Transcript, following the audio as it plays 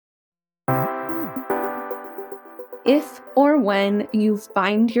If or when you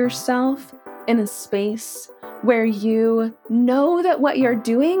find yourself in a space where you know that what you're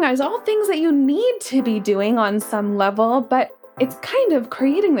doing is all things that you need to be doing on some level, but it's kind of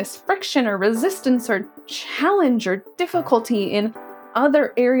creating this friction or resistance or challenge or difficulty in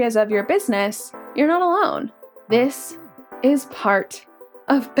other areas of your business, you're not alone. This is part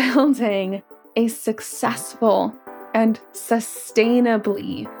of building a successful and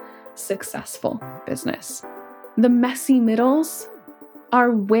sustainably successful business. The messy middles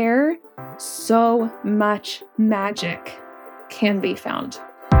are where so much magic can be found.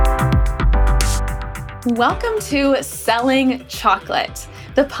 Welcome to Selling Chocolate,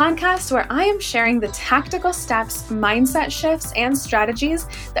 the podcast where I am sharing the tactical steps, mindset shifts, and strategies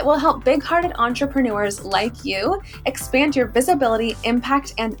that will help big-hearted entrepreneurs like you expand your visibility,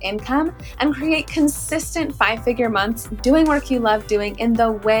 impact, and income, and create consistent 5-figure months doing work you love doing in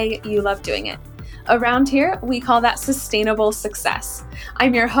the way you love doing it. Around here, we call that sustainable success.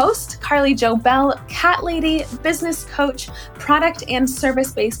 I'm your host, Carly Jo Bell, cat lady, business coach, product and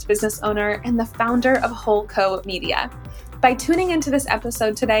service-based business owner, and the founder of WholeCo Media. By tuning into this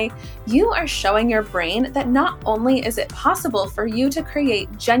episode today, you are showing your brain that not only is it possible for you to create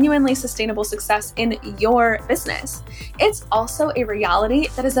genuinely sustainable success in your business, it's a reality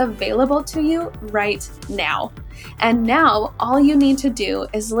that is available to you right now. And now all you need to do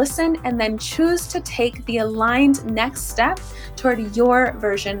is listen and then choose to take the aligned next step toward your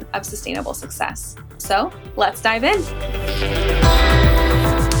version of sustainable success. So let's dive in.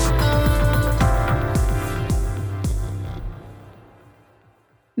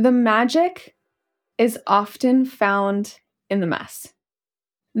 The magic is often found in the mess.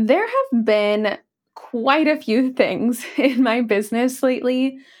 There have been quite a few things in my business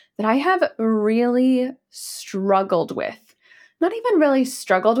lately that I have really struggled with. Not even really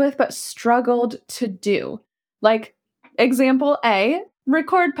struggled with, but struggled to do. Like, example A,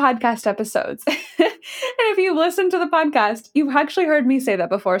 record podcast episodes. And if you've listened to the podcast, you've actually heard me say that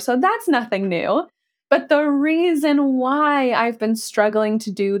before, so that's nothing new. But the reason why I've been struggling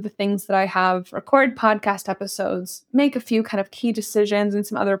to do the things that I have, record podcast episodes, make a few kind of key decisions in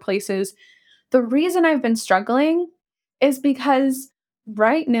some other places, the reason I've been struggling is because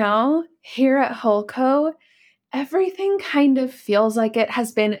right now, here at WholeCo, everything kind of feels like it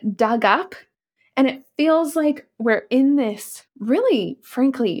has been dug up, and it feels like we're in this really,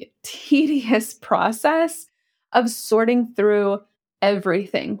 frankly, tedious process of sorting through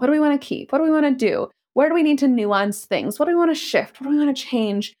everything. What do we want to keep? What do we want to do? Where do we need to nuance things? What do we want to shift? What do we want to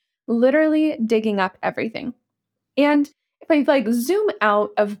change? Literally digging up everything. And if I zoom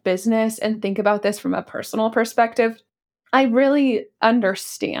out of business and think about this from a personal perspective, I really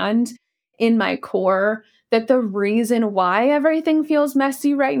understand in my core that the reason why everything feels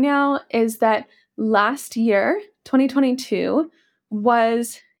messy right now is that last year, 2022,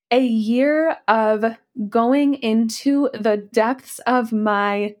 was a year of going into the depths of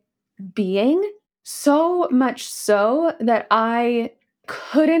my being, so much so that I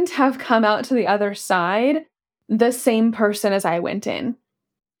couldn't have come out to the other side the same person as I went in.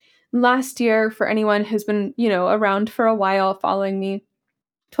 Last year, for anyone who's been, around for a while following me,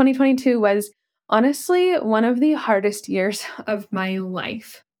 2022 was honestly one of the hardest years of my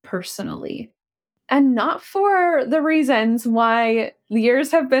life personally. And not for the reasons why the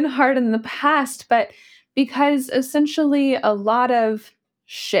years have been hard in the past, but because essentially a lot of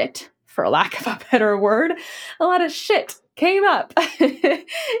shit, for lack of a better word, a lot of shit came up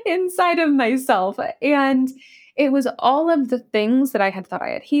inside of myself. And it was all of the things that I had thought I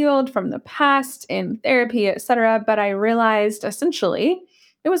had healed from the past in therapy, etc. But I realized essentially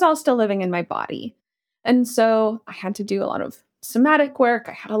it was all still living in my body. And so I had to do a lot of somatic work.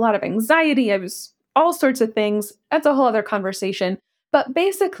 I had a lot of anxiety. I was all sorts of things. That's a whole other conversation. But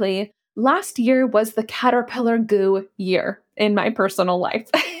basically, last year was the caterpillar goo year in my personal life.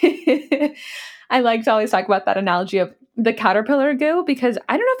 I like to always talk about that analogy of the caterpillar goo because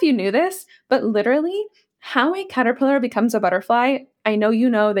I don't know if you knew this, but literally how a caterpillar becomes a butterfly, I know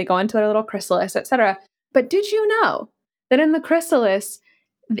you know they go into their little chrysalis, etc. But did you know that in the chrysalis,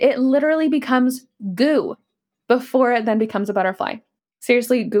 it literally becomes goo before it then becomes a butterfly?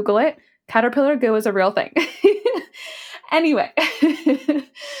 Seriously, Google it. Caterpillar goo is a real thing. Anyway,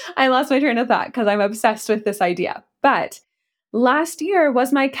 I lost my train of thought because I'm obsessed with this idea. But last year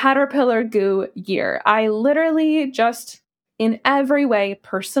was my caterpillar goo year. I literally just, in every way,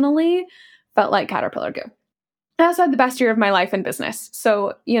 personally, felt like caterpillar goo. I also had the best year of my life in business.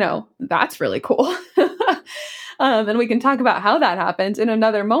 So, that's really cool. And we can talk about how that happened in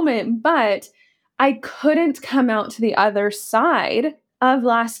another moment. But I couldn't come out to the other side of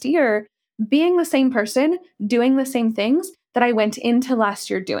last year being the same person, doing the same things that I went into last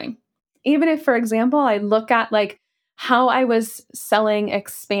year doing. Even if, for example, I look at like how I was selling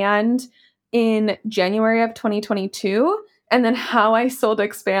Expand in January of 2022 and then how I sold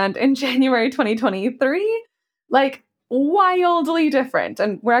Expand in January 2023, like wildly different.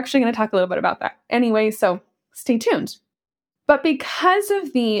 And we're actually going to talk a little bit about that anyway, so stay tuned. But because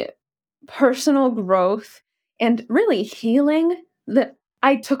of the personal growth and really healing that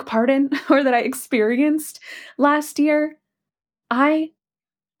I took part in or that I experienced last year, I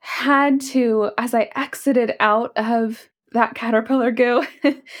had to, as I exited out of that caterpillar goo,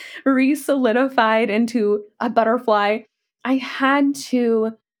 re-solidified into a butterfly, I had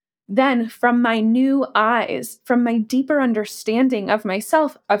to then, from my new eyes, from my deeper understanding of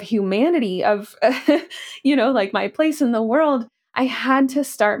myself, of humanity, of, like my place in the world, I had to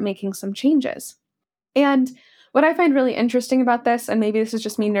start making some changes. And what I find really interesting about this, and maybe this is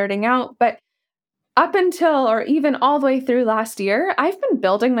just me nerding out, but up until or even all the way through last year, I've been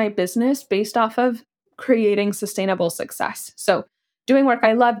building my business based off of creating sustainable success. So, doing work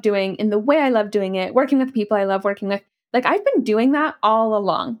I love doing in the way I love doing it, working with people I love working with. Like, I've been doing that all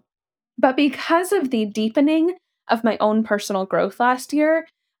along. But because of the deepening of my own personal growth last year,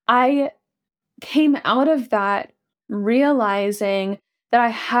 I came out of that realizing that I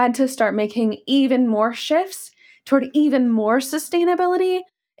had to start making even more shifts toward even more sustainability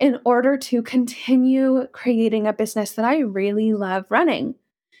in order to continue creating a business that I really love running,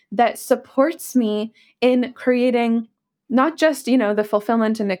 that supports me in creating not just, the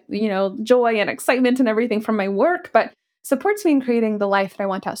fulfillment and, joy and excitement and everything from my work, but supports me in creating the life that I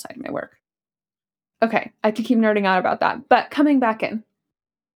want outside of my work. Okay, I could keep nerding out about that, but coming back in.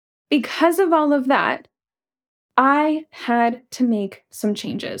 Because of all of that, I had to make some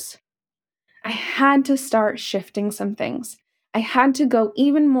changes. I had to start shifting some things. I had to go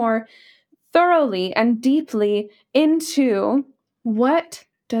even more thoroughly and deeply into what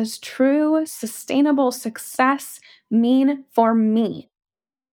does true sustainable success mean for me.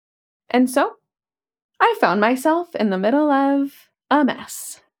 And so I found myself in the middle of a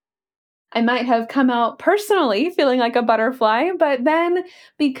mess. I might have come out personally feeling like a butterfly, but then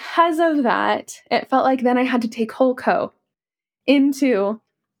because of that, it felt like then I had to take WholeCo into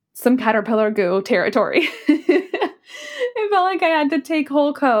some caterpillar goo territory. It felt like I had to take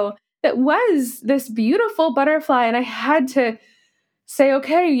WholeCo that was this beautiful butterfly, and I had to say,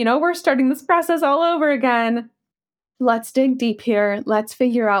 okay, we're starting this process all over again. Let's dig deep here. Let's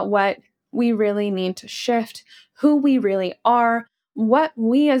figure out what we really need to shift, who we really are, what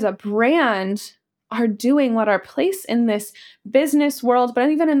we as a brand are doing, what our place in this business world, but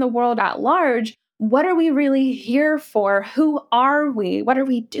even in the world at large, what are we really here for? Who are we? What are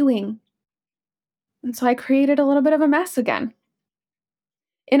we doing? And so I created a little bit of a mess again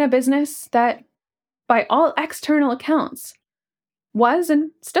in a business that, by all external accounts, was and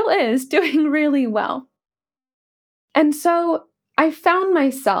still is doing really well. And so I found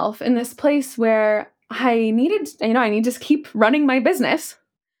myself in this place where I needed, I need to keep running my business.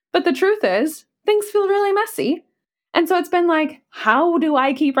 But the truth is, things feel really messy. And so it's been like, how do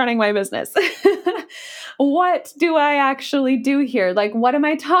I keep running my business? What do I actually do here? Like, what am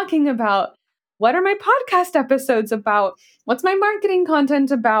I talking about? What are my podcast episodes about? What's my marketing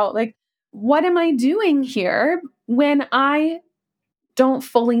content about? Like, what am I doing here when I don't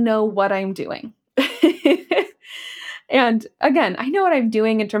fully know what I'm doing? And again, I know what I'm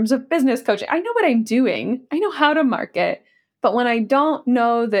doing in terms of business coaching. I know what I'm doing. I know how to market. But when I don't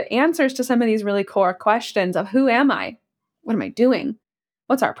know the answers to some of these really core questions of who am I? What am I doing?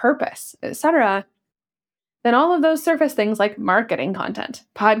 What's our purpose, etc., then all of those surface things like marketing content,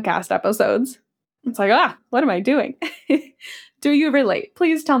 podcast episodes, it's like, what am I doing? Do you relate?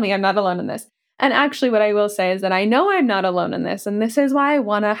 Please tell me I'm not alone in this. And actually, what I will say is that I know I'm not alone in this. And this is why I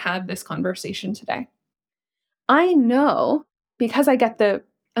want to have this conversation today. I know, because I get the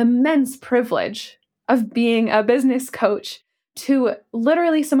immense privilege of being a business coach to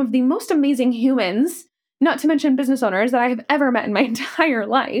literally some of the most amazing humans, not to mention business owners, that I have ever met in my entire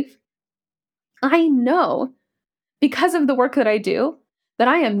life. I know, because of the work that I do, that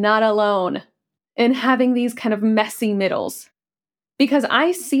I am not alone in having these kind of messy middles. Because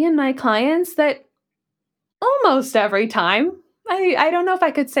I see in my clients that almost every time, I don't know if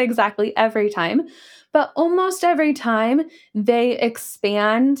I could say exactly every time, but almost every time they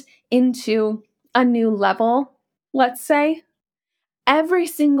expand into a new level, let's say, every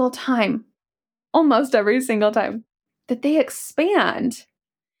single time, almost every single time that they expand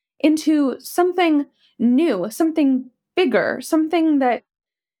into something new, something bigger, something that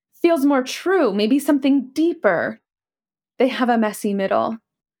feels more true, maybe something deeper, they have a messy middle.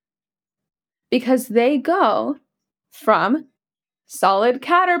 because they go from solid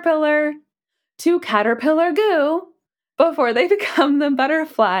caterpillar to caterpillar goo before they become the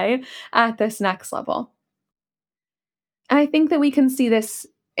butterfly at this next level. And I think that we can see this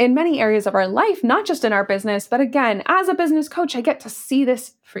in many areas of our life, not just in our business, but again, as a business coach, I get to see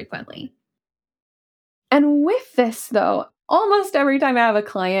this frequently. And with this, though, almost every time I have a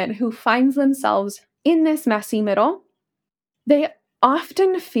client who finds themselves in this messy middle, they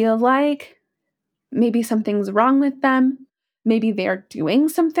often feel like maybe something's wrong with them. Maybe they're doing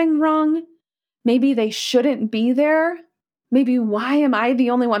something wrong. Maybe they shouldn't be there. Maybe why am I the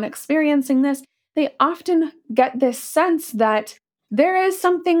only one experiencing this? They often get this sense that there is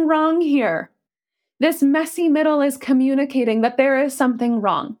something wrong here. This messy middle is communicating that there is something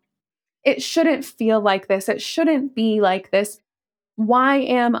wrong. It shouldn't feel like this. It shouldn't be like this. Why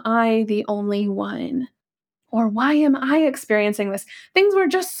am I the only one? Or why am I experiencing this? Things were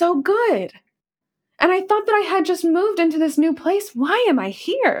just so good. And I thought that I had just moved into this new place. Why am I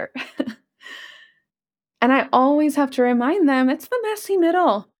here? And I always have to remind them it's the messy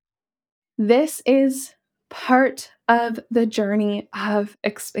middle. This is part of the journey of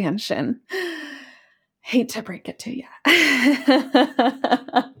expansion. Hate to break it to you.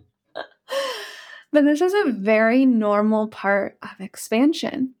 But this is a very normal part of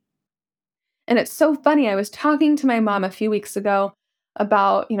expansion. And it's so funny. I was talking to my mom a few weeks ago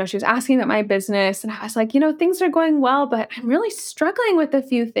about, she was asking about my business. And I was like, things are going well, but I'm really struggling with a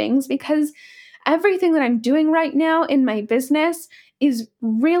few things because everything that I'm doing right now in my business is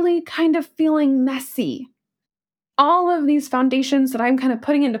really kind of feeling messy. All of these foundations that I'm kind of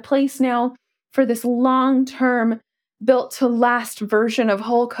putting into place now for this long-term, built-to-last version of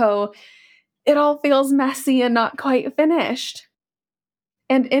WholeCo, it all feels messy and not quite finished.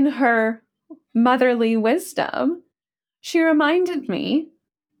 And in her motherly wisdom, she reminded me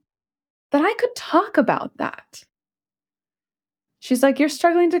that I could talk about that. She's like, you're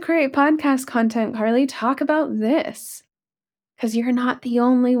struggling to create podcast content, Carly. Talk about this because you're not the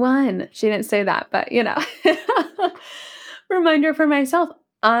only one. She didn't say that, but reminder for myself,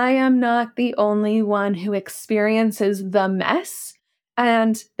 I am not the only one who experiences the mess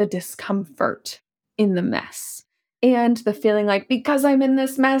and the discomfort in the mess and the feeling like because I'm in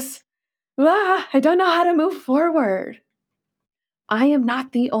this mess, I don't know how to move forward. I am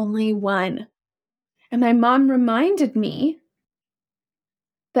not the only one. And my mom reminded me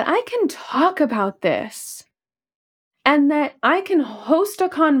that I can talk about this and that I can host a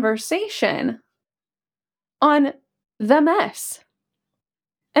conversation on the mess.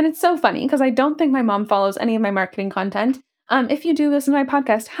 And it's so funny because I don't think my mom follows any of my marketing content. If you do listen to my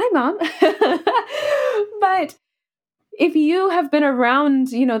podcast, hi, Mom. But if you have been around,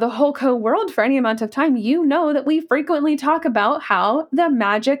 the WholeCo world for any amount of time, you know that we frequently talk about how the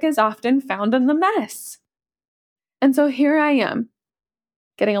magic is often found in the mess. And so here I am,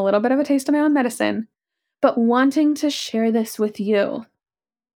 getting a little bit of a taste of my own medicine, but wanting to share this with you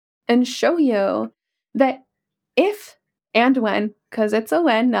and show you that if and when, because it's a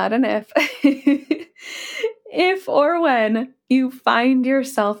when, not an if, if or when you find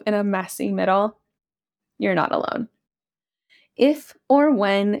yourself in a messy middle, you're not alone. If or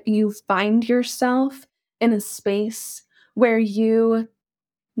when you find yourself in a space where you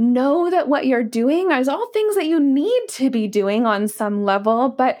know that what you're doing is all things that you need to be doing on some level,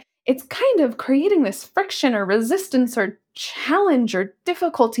 but it's kind of creating this friction or resistance or challenge or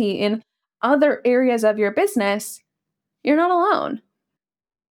difficulty in other areas of your business, you're not alone.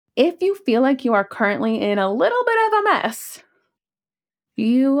 If you feel like you are currently in a little bit of a mess,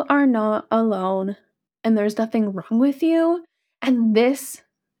 you are not alone and there's nothing wrong with you. And this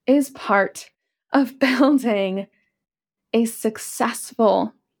is part of building a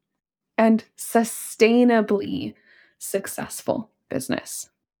successful and sustainably successful business.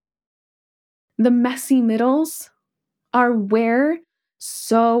 The messy middles are where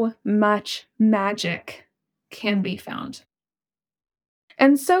so much magic can be found.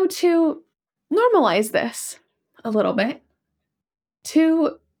 And so to normalize this a little bit,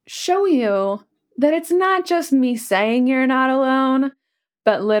 to show you that it's not just me saying you're not alone,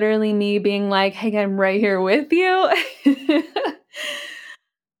 but literally me being like, hey, I'm right here with you.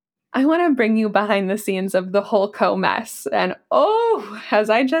 I want to bring you behind the scenes of the WholeCo mess. And as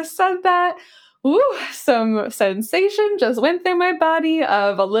I just said that, some sensation just went through my body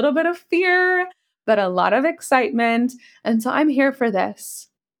of a little bit of fear, but a lot of excitement. And so I'm here for this.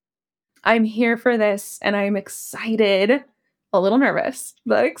 I'm here for this, and I'm excited, a little nervous,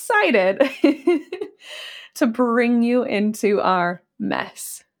 but excited to bring you into our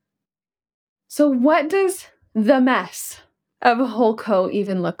mess. So what does the mess of WholeCo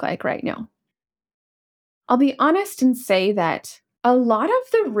even look like right now? I'll be honest and say that a lot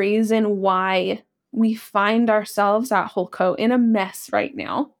of the reason why we find ourselves at WholeCo in a mess right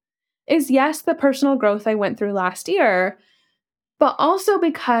now is yes, the personal growth I went through last year, but also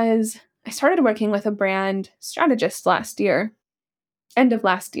because I started working with a brand strategist last year, end of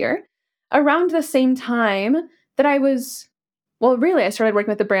last year, around the same time that I started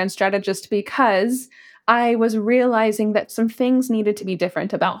working with the brand strategist because I was realizing that some things needed to be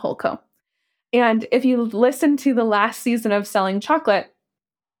different about WholeCo. And if you listen to the last season of Selling Chocolate,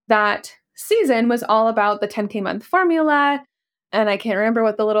 that season was all about the 10K month formula. And I can't remember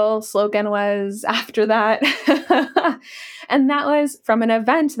what the little slogan was after that. And that was from an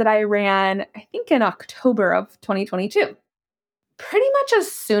event that I ran, I think in October of 2022. Pretty much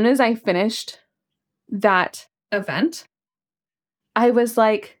as soon as I finished that event, I was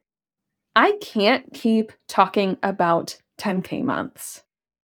like, I can't keep talking about 10K months.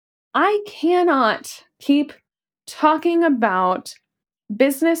 I cannot keep talking about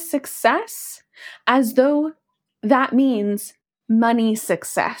business success as though that means money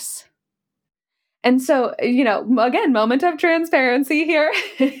success. And so, again, moment of transparency here.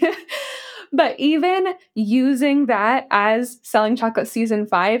 But even using that as Selling Chocolate Season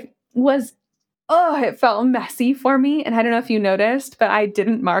 5 was, it felt messy for me. And I don't know if you noticed, but I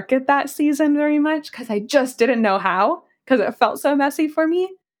didn't market that season very much because I just didn't know how, because it felt so messy for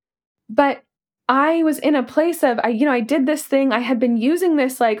me. But I was in a place of, I did this thing. I had been using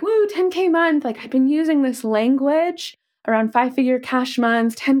this 10K month. Like I'd been using this language around 5-figure cash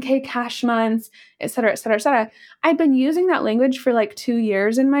months, 10K cash months, et cetera, et cetera, et cetera. I'd been using that language for 2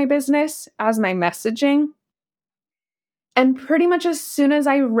 years in my business as my messaging. And pretty much as soon as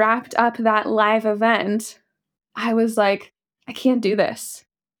I wrapped up that live event, I was like, I can't do this.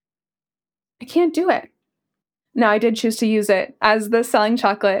 I can't do it. Now, I did choose to use it as the Selling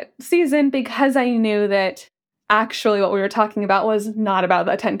Chocolate season because I knew that actually what we were talking about was not about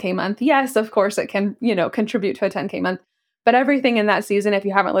the 10K month. Yes, of course, it can, contribute to a 10K month. But everything in that season, if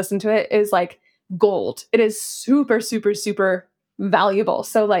you haven't listened to it, is like gold. It is super, super, super valuable.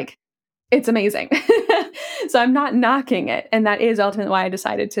 So it's amazing. So I'm not knocking it. And that is ultimately why I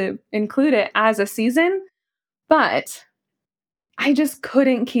decided to include it as a season. But I just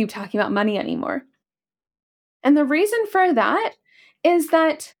couldn't keep talking about money anymore. And the reason for that is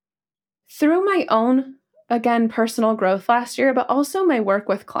that through my own, again, personal growth last year, but also my work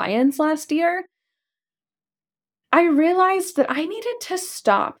with clients last year, I realized that I needed to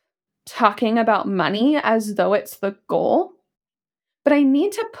stop talking about money as though it's the goal, but I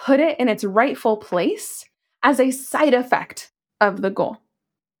need to put it in its rightful place as a side effect of the goal.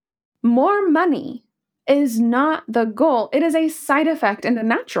 More money is not the goal. It is a side effect and a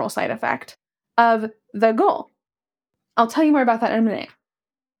natural side effect of the goal. I'll tell you more about that in a minute.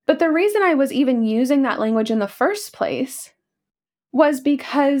 But the reason I was even using that language in the first place was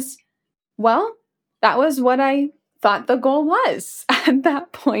because, that was what I thought the goal was at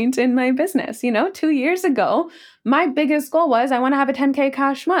that point in my business. 2 years ago, my biggest goal was I want to have a 10K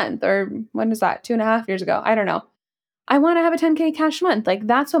cash month, or when is that? 2.5 years ago? I don't know. I want to have a 10K cash month.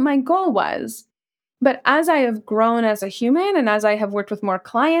 That's what my goal was. But as I have grown as a human and as I have worked with more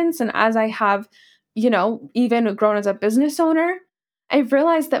clients and as I have, even grown as a business owner, I've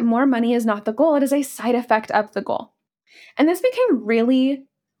realized that more money is not the goal. It is a side effect of the goal. And this became really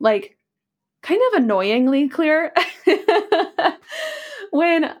kind of annoyingly clear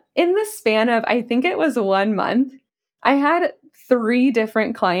when in the span of, I think it was 1 month, I had 3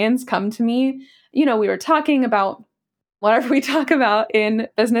 different clients come to me. We were talking about whatever we talk about in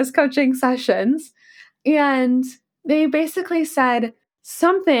business coaching sessions. And they basically said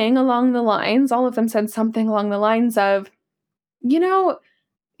something along the lines, all of them said something along the lines of, your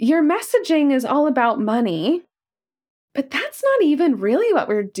messaging is all about money, but that's not even really what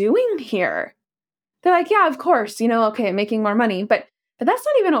we're doing here. They're like, yeah, of course, okay, making more money, but that's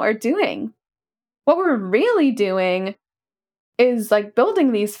not even what we're doing. What we're really doing is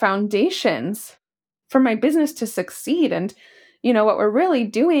building these foundations for my business to succeed. And, what we're really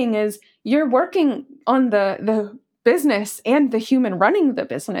doing is you're working on the business and the human running the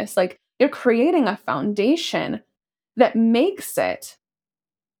business. You're creating a foundation that makes it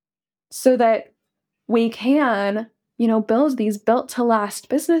so that we can, build these built to last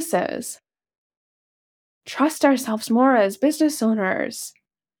businesses. Trust ourselves more as business owners.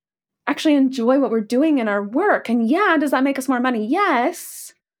 Actually enjoy what we're doing in our work. And yeah, does that make us more money?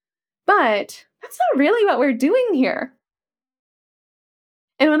 Yes. But that's not really what we're doing here.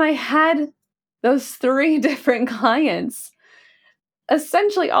 And when I had those 3 different clients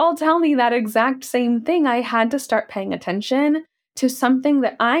essentially all tell me that exact same thing, I had to start paying attention to something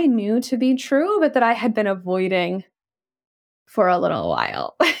that I knew to be true, but that I had been avoiding for a little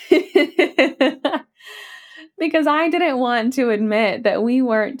while. Because I didn't want to admit that we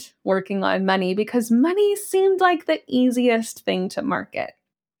weren't working on money because money seemed like the easiest thing to market.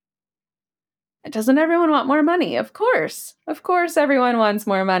 Doesn't everyone want more money? Of course. Of course, everyone wants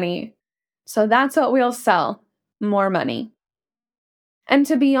more money. So that's what we'll sell, more money. And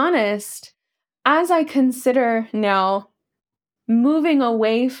to be honest, as I consider now moving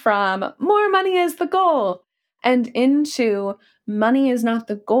away from more money is the goal and into money is not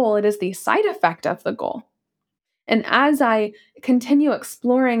the goal, it is the side effect of the goal. And as I continue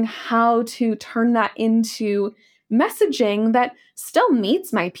exploring how to turn that into messaging that still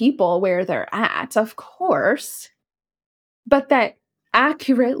meets my people where they're at, of course, but that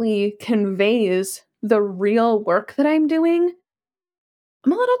accurately conveys the real work that I'm doing,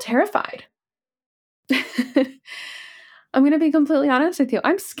 I'm a little terrified. I'm going to be completely honest with you.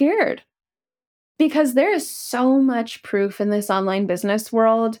 I'm scared because there is so much proof in this online business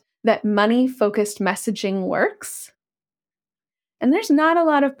world that money focused messaging works. And there's not a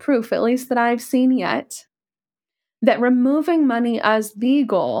lot of proof, at least that I've seen yet, that removing money as the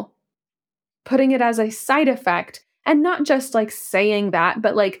goal, putting it as a side effect, and not just like saying that,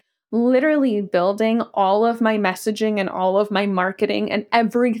 but like literally building all of my messaging and all of my marketing and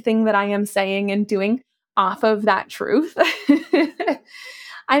everything that I am saying and doing off of that truth.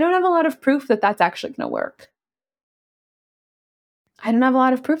 I don't have a lot of proof that that's actually going to work. I don't have a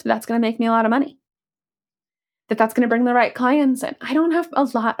lot of proof that that's going to make me a lot of money, that that's going to bring the right clients in. I don't have a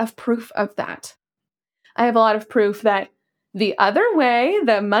lot of proof of that. I have a lot of proof that the other way,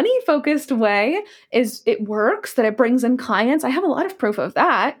 the money-focused way, is it works, that it brings in clients. I have a lot of proof of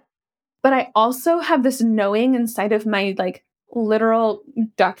that. But I also have this knowing inside of my like literal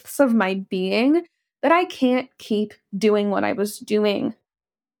depths of my being that I can't keep doing what I was doing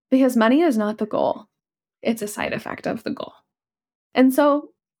because money is not the goal. It's a side effect of the goal. And so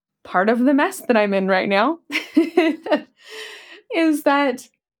part of the mess that I'm in right now is that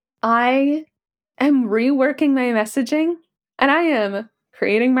I am reworking my messaging and I am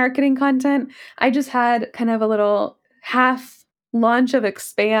creating marketing content. I just had kind of a little half launch of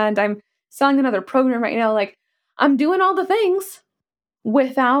Expand. I'm selling another program right now. Like, I'm doing all the things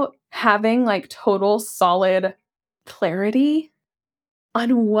without having like total solid clarity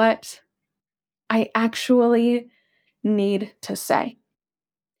on what I actually need to say.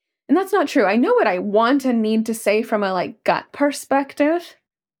 And that's not true. I know what I want and need to say from a like gut perspective.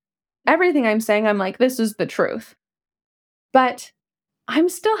 Everything I'm saying, I'm like, this is the truth. But I'm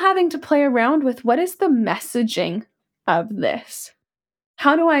still having to play around with what is the messaging of this?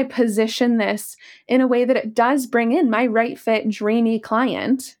 How do I position this in a way that it does bring in my right fit, dreamy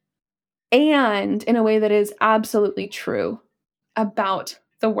client and in a way that is absolutely true about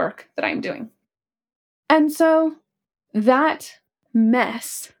the work that I'm doing? And so that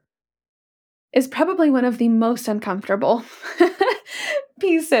mess is probably one of the most uncomfortable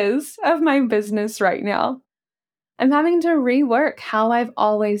pieces of my business right now. I'm having to rework how I've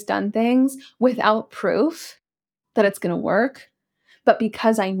always done things without proof that it's going to work, but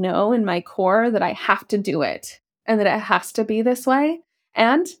because I know in my core that I have to do it and that it has to be this way,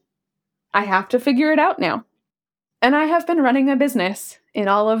 and I have to figure it out now. And I have been running a business in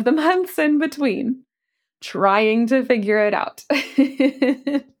all of the months in between, trying to figure it out.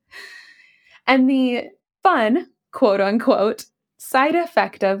 And the fun, quote unquote, side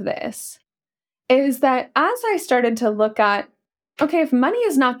effect of this is that as I started to look at, okay, if money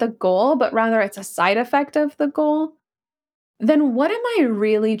is not the goal, but rather it's a side effect of the goal, then what am I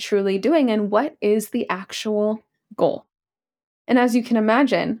really truly doing and what is the actual goal? And as you can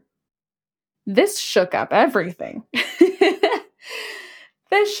imagine, this shook up everything.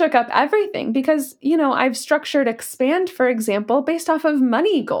 This shook up everything because, I've structured Expand, for example, based off of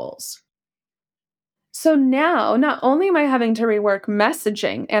money goals. So now, not only am I having to rework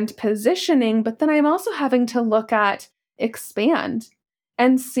messaging and positioning, but then I'm also having to look at Expand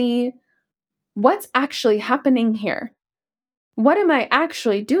and see what's actually happening here. What am I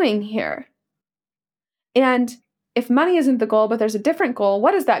actually doing here? And if money isn't the goal, but there's a different goal,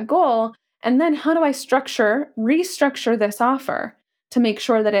 what is that goal? And then how do I restructure this offer to make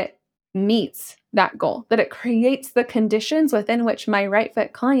sure that it meets that goal, that it creates the conditions within which my right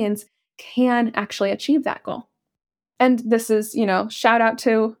fit clients can actually achieve that goal? And this is, shout out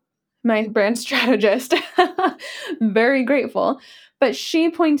to my brand strategist. Very grateful. But she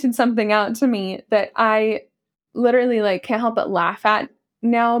pointed something out to me that I literally can't help but laugh at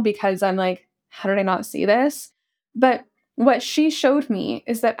now because I'm like, how did I not see this? But what she showed me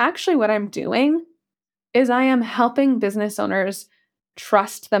is that actually what I'm doing is I am helping business owners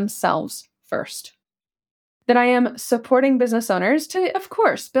trust themselves first. That I am supporting business owners to, of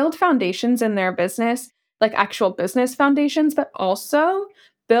course, build foundations in their business, like actual business foundations, but also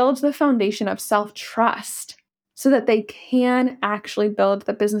build the foundation of self-trust so that they can actually build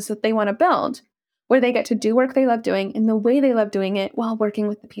the business that they want to build, where they get to do work they love doing in the way they love doing it while working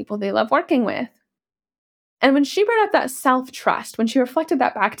with the people they love working with. And when she brought up that self-trust, when she reflected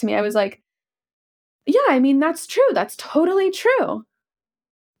that back to me, I was like, yeah, I mean, that's true. That's totally true.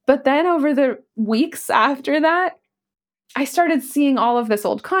 But then over the weeks after that, I started seeing all of this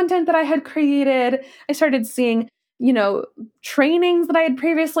old content that I had created. I started seeing, trainings that I had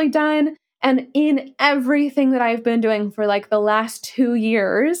previously done. And in everything that I've been doing for like the last 2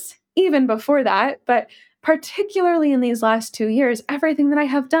 years, even before that, but particularly in these last 2 years, everything that I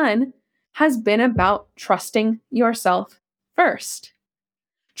have done has been about trusting yourself first.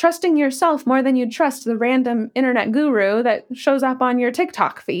 Trusting yourself more than you'd trust the random internet guru that shows up on your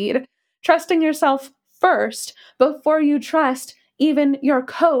TikTok feed. Trusting yourself first before you trust even your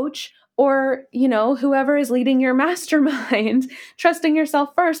coach or, whoever is leading your mastermind. Trusting yourself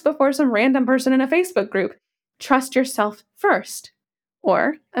first before some random person in a Facebook group. Trust yourself first.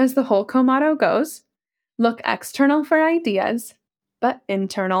 Or, as the WholeCo motto goes, look external for ideas, but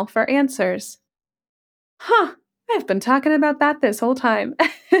internal for answers. Huh. I've been talking about that this whole time.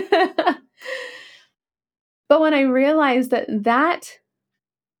 But when I realized that that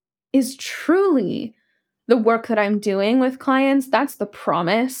is truly the work that I'm doing with clients, that's the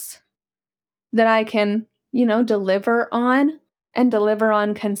promise that I can, deliver on and deliver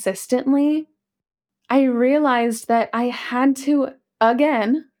on consistently. I realized that I had to,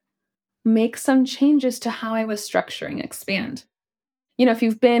 again, make some changes to how I was structuring Expand. If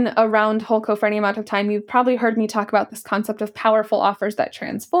you've been around WholeCo for any amount of time, you've probably heard me talk about this concept of powerful offers that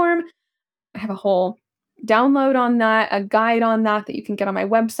transform. I have a whole download on that, a guide on that you can get on my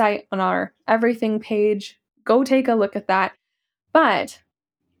website on our everything page. Go take a look at that. But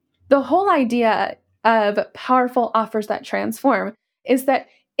the whole idea of powerful offers that transform is that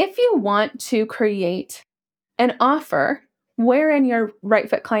if you want to create an offer wherein your right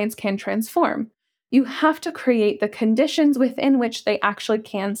fit clients can transform, you have to create the conditions within which they actually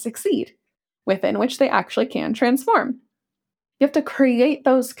can succeed, within which they actually can transform. You have to create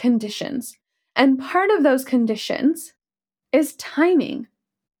those conditions. And part of those conditions is timing,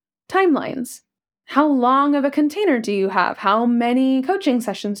 timelines. How long of a container do you have? How many coaching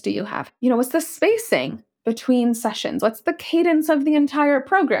sessions do you have? What's the spacing between sessions? What's the cadence of the entire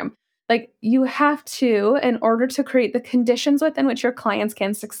program? Like, you have to, in order to create the conditions within which your clients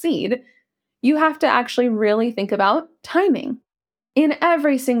can succeed, you have to actually really think about timing in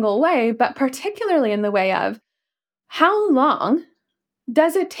every single way, but particularly in the way of how long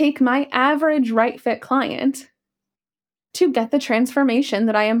does it take my average right fit client to get the transformation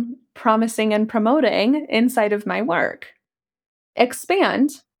that I am promising and promoting inside of my work?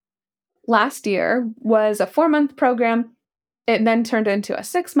 Expand last year was a 4-month program. It then turned into a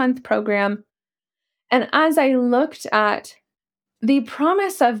 6-month program. And as I looked at the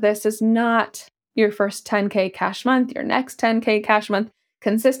promise of this is not your first 10K cash month, your next 10K cash month,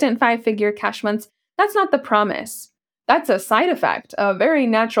 consistent 5-figure cash months. That's not the promise. That's a side effect, a very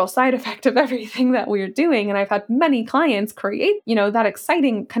natural side effect of everything that we're doing. And I've had many clients create, that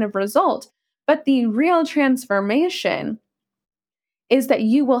exciting kind of result. But the real transformation is that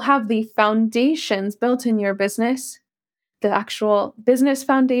you will have the foundations built in your business, the actual business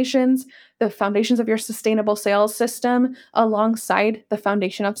foundations, the foundations of your sustainable sales system, alongside the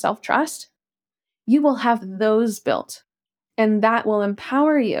foundation of self-trust. You will have those built, and that will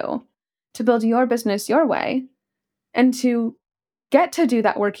empower you to build your business your way and to get to do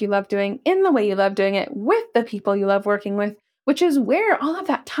that work you love doing in the way you love doing it with the people you love working with, which is where all of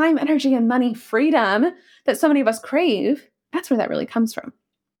that time, energy, and money freedom that so many of us crave, that's where that really comes from.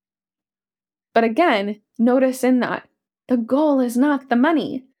 But again, notice in that, the goal is not the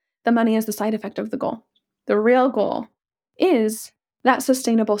money. The money is the side effect of the goal. The real goal is that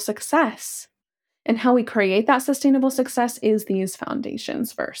sustainable success. And how we create that sustainable success is these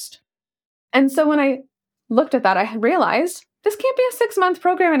foundations first. And so when I looked at that, I realized this can't be a 6-month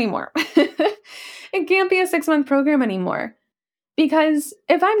program anymore. It can't be a 6-month program anymore. Because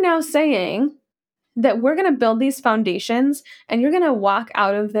if I'm now saying that we're going to build these foundations and you're going to walk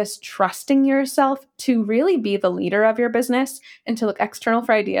out of this trusting yourself to really be the leader of your business and to look external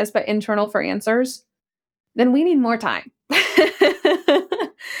for ideas, but internal for answers, then we need more time.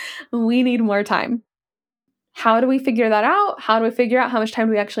 We need more time. How do we figure that out? How do we figure out how much time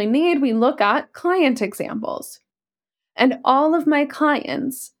do we actually need? We look at client examples. And all of my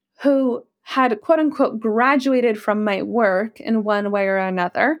clients who had quote unquote graduated from my work in one way or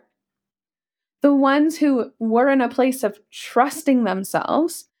another, the ones who were in a place of trusting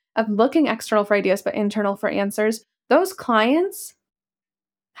themselves, of looking external for ideas but internal for answers, those clients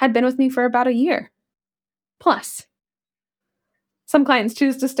had been with me for about a year plus. Some clients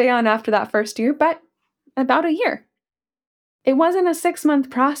choose to stay on after that first year, but about a year. It wasn't a 6-month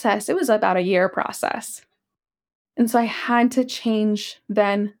process, it was about a year process. And so I had to change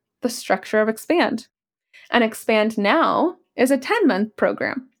then the structure of Expand. And Expand now is a 10-month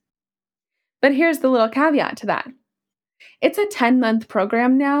program. But here's the little caveat to that. It's a 10-month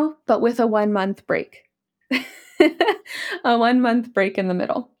program now, but with a 1-month break. A 1-month break in the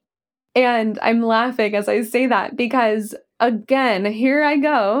middle. And I'm laughing as I say that because, again, here I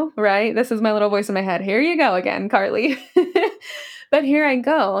go, right? This is my little voice in my head. Here you go again, Carly. But here I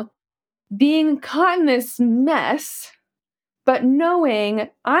go, being caught in this mess, but knowing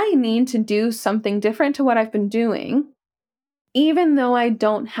I need to do something different to what I've been doing, even though I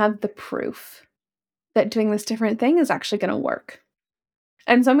don't have the proof that doing this different thing is actually going to work.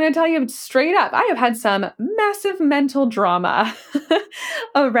 And so I'm going to tell you straight up, I have had some massive mental drama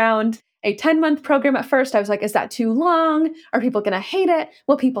around a 10-month program. At first, I was like, is that too long? Are people going to hate it?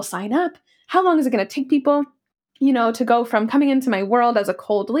 Will people sign up? How long is it going to take people, to go from coming into my world as a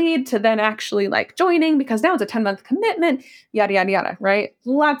cold lead to then actually like joining, because now it's a 10-month commitment, yada, yada, yada, right?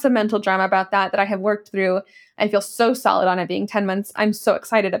 Lots of mental drama about that I have worked through. I feel so solid on it being 10 months. I'm so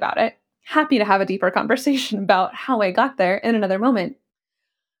excited about it. Happy to have a deeper conversation about how I got there in another moment.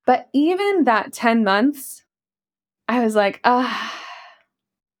 But even that 10 months, I was like, it's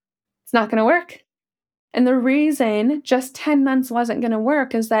not going to work. And the reason just 10 months wasn't going to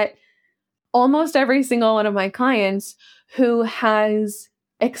work is that almost every single one of my clients who has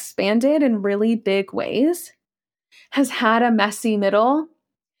expanded in really big ways has had a messy middle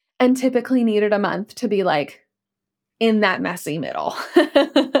and typically needed a month to be like in that messy middle.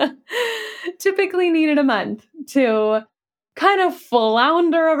 Typically needed a month to kind of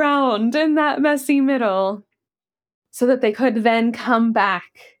flounder around in that messy middle so that they could then come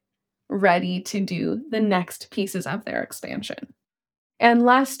back ready to do the next pieces of their expansion. And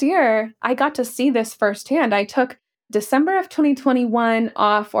last year, I got to see this firsthand. I took December of 2021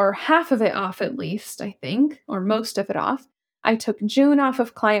 off, or half of it off at least, I think, or most of it off. I took June off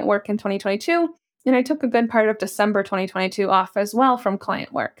of client work in 2022, and I took a good part of December 2022 off as well from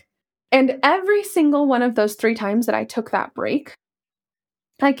client work. And every single one of those 3 times that I took that break,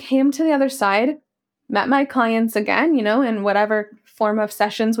 I came to the other side, met my clients again, in whatever form of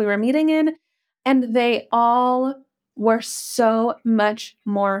sessions we were meeting in, and they all were so much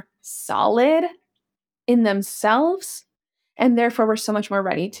more solid in themselves, and therefore were so much more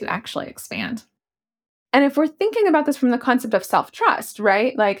ready to actually expand. And if we're thinking about this from the concept of self-trust,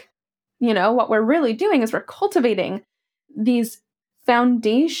 right? Like, what we're really doing is we're cultivating these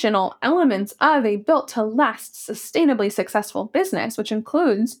foundational elements of a built-to-last, sustainably successful business, which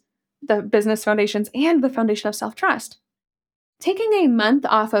includes the business foundations and the foundation of self-trust. Taking a month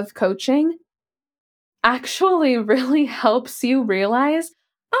off of coaching actually really helps you realize,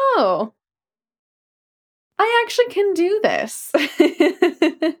 oh, I actually can do this.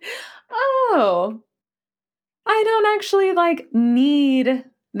 Oh, I don't actually need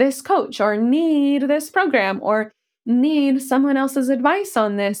this coach or need this program or need someone else's advice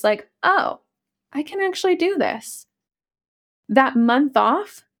on this. Oh, I can actually do this. That month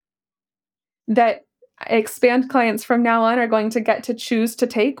off that Expand clients from now on are going to get to choose to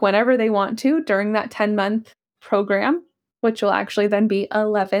take whenever they want to during that 10-month program, which will actually then be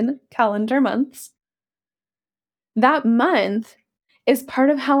 11 calendar months. That month is part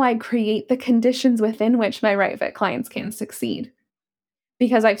of how I create the conditions within which my right fit clients can succeed.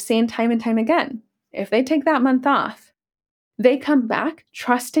 Because I've seen time and time again, if they take that month off, they come back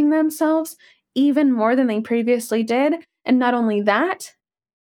trusting themselves even more than they previously did. And not only that,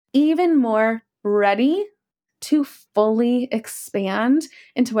 even more ready to fully expand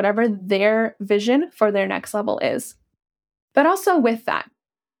into whatever their vision for their next level is. But also with that,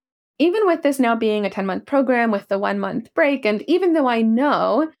 even with this now being a 10-month program with the 1-month break, and even though I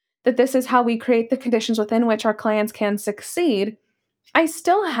know that this is how we create the conditions within which our clients can succeed, I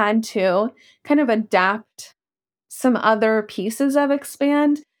still had to kind of adapt some other pieces of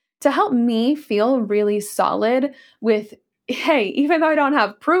Expand to help me feel really solid with, hey, even though I don't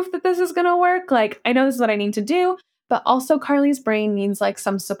have proof that this is going to work, I know this is what I need to do, but also Carly's brain needs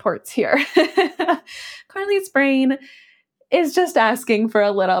some supports here. Carly's brain is just asking for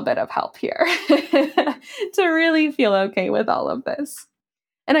a little bit of help here to really feel okay with all of this.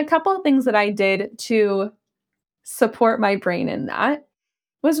 And a couple of things that I did to support my brain in that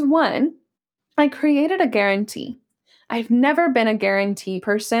was, one, I created a guarantee. I've never been a guarantee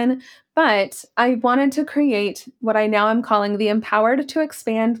person, but I wanted to create what I now am calling the Empowered to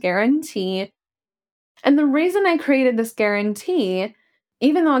Expand guarantee. And the reason I created this guarantee,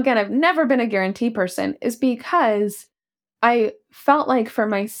 even though again, I've never been a guarantee person, is because I felt like for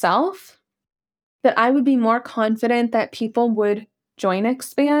myself that I would be more confident that people would join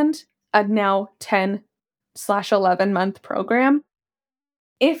Expand, a now 10/11 month program,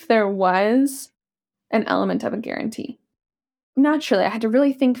 if there was an element of a guarantee. Naturally, I had to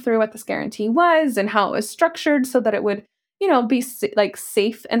really think through what this guarantee was and how it was structured so that it would, be like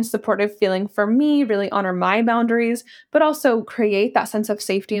safe and supportive feeling for me, really honor my boundaries, but also create that sense of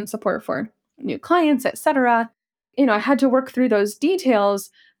safety and support for new clients, etc. I had to work through those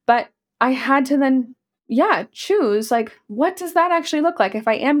details, but I had to then, yeah, choose like, what does that actually look like? If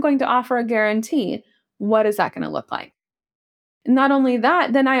I am going to offer a guarantee, what is that going to look like? Not only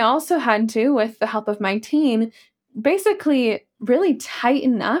that, then I also had to, with the help of my team, basically really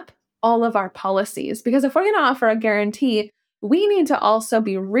tighten up all of our policies. Because if we're going to offer a guarantee, we need to also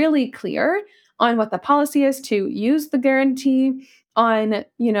be really clear on what the policy is to use the guarantee, on,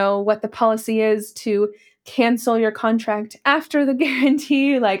 what the policy is to cancel your contract after the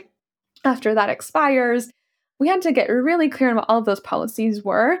guarantee, like after that expires. We had to get really clear on what all of those policies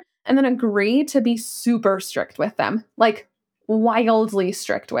were and then agree to be super strict with them, like wildly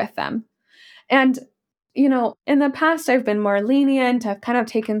strict with them. And, in the past, I've been more lenient. I've kind of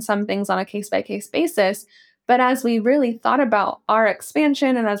taken some things on a case by case basis. But as we really thought about our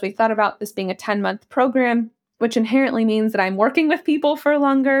expansion and as we thought about this being a 10-month program, which inherently means that I'm working with people for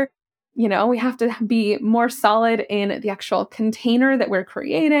longer, we have to be more solid in the actual container that we're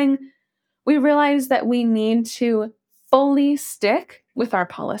creating. We realized that we need to fully stick with our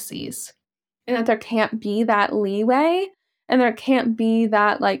policies and that there can't be that leeway and there can't be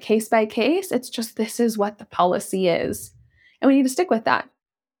that like case by case. It's just this is what the policy is. And we need to stick with that.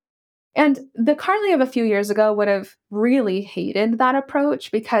 And the Carly of a few years ago would have really hated that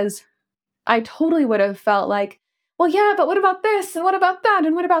approach because I totally would have felt like, well, yeah, but what about this? And what about that?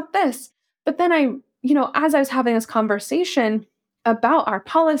 And what about this? But then as I was having this conversation about our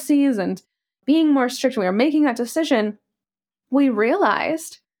policies and being more strict, we were making that decision, we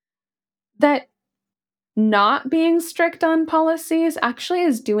realized that not being strict on policies actually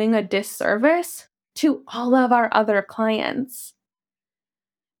is doing a disservice to all of our other clients.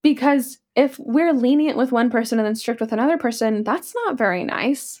 Because if we're lenient with one person and then strict with another person, that's not very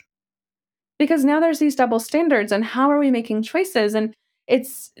nice. Because now there's these double standards, and how are we making choices? And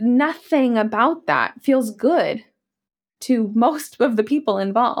it's nothing about that feels good to most of the people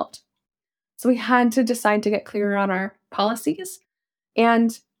involved. So we had to decide to get clearer on our policies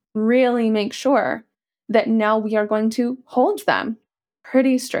and really make sure that now we are going to hold them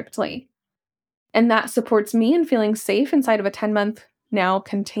pretty strictly. And that supports me in feeling safe inside of a 10-month now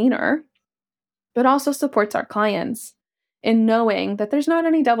container, but also supports our clients in knowing that there's not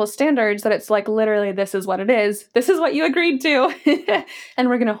any double standards, that it's like literally this is what it is. This is what you agreed to. And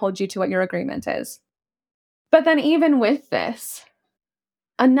we're going to hold you to what your agreement is. But then even with this,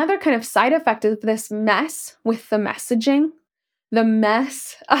 another kind of side effect of this mess with the messaging, the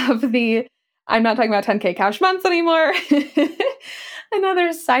mess of I'm not talking about 10K cash months anymore.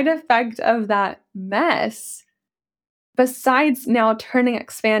 Another side effect of that mess, besides now turning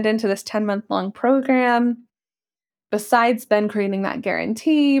Expand into this 10-month long program, besides then creating that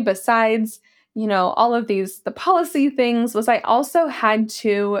guarantee, besides, all of the policy things, was I also had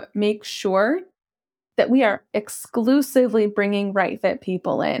to make sure that we are exclusively bringing right fit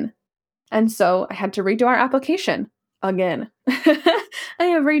people in. And so I had to redo our application again. I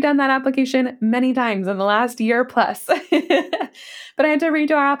have redone that application many times in the last year plus. But I had to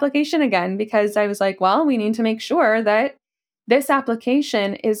redo our application again because I was like, well, we need to make sure that this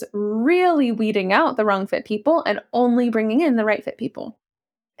application is really weeding out the wrong fit people and only bringing in the right fit people.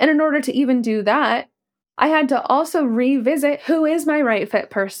 And in order to even do that, I had to also revisit who is my right fit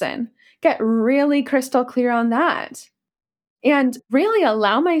person, get really crystal clear on that, and really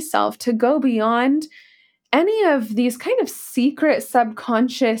allow myself to go beyond any of these kind of secret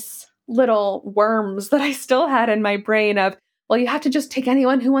subconscious little worms that I still had in my brain of, well, you have to just take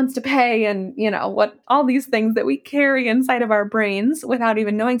anyone who wants to pay and, what all these things that we carry inside of our brains without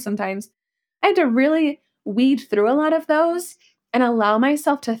even knowing sometimes. I had to really weed through a lot of those and allow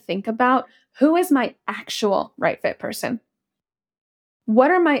myself to think about who is my actual right fit person? What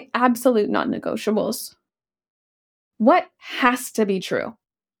are my absolute non-negotiables? What has to be true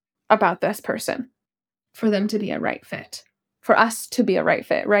about this person for them to be a right fit, for us to be a right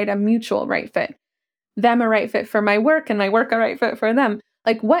fit, right? A mutual right fit. Them a right fit for my work and my work a right fit for them.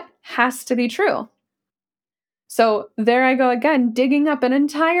 Like, what has to be true? So there I go again, digging up an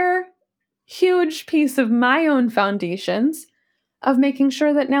entire huge piece of my own foundations of making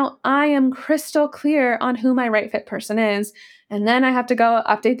sure that now I am crystal clear on who my right fit person is. And then I have to go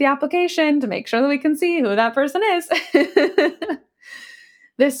update the application to make sure that we can see who that person is.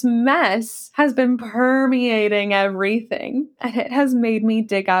 This mess has been permeating everything, and it has made me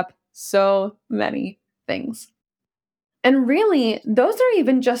dig up so many things. And really, those are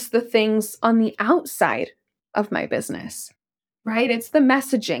even just the things on the outside of my business, right? It's the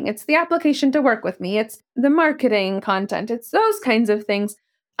messaging, it's the application to work with me, it's the marketing content, it's those kinds of things.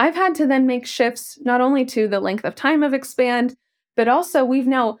 I've had to then make shifts not only to the length of time of Expand, but also we've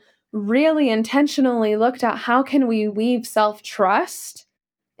now really intentionally looked at how can we weave self-trust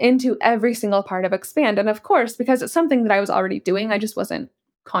into every single part of Expand. And of course, because it's something that I was already doing, I just wasn't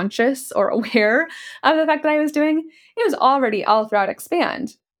conscious or aware of the fact that I was doing, it was already all throughout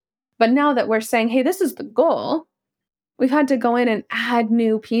Expand. But now that we're saying, hey, this is the goal, we've had to go in and add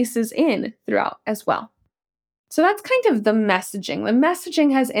new pieces in throughout as well. So that's kind of the messaging. The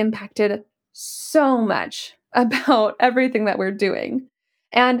messaging has impacted so much about everything that we're doing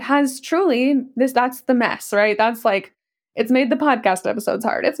and has truly that's the mess, right? That's like, it's made the podcast episodes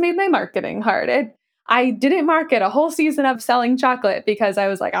hard. It's made my marketing hard. I didn't market a whole season of selling chocolate because I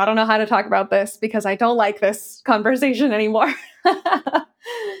was like, I don't know how to talk about this because I don't like this conversation anymore.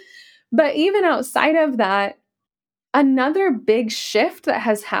 But even outside of that, another big shift that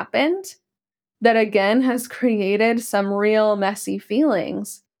has happened that again has created some real messy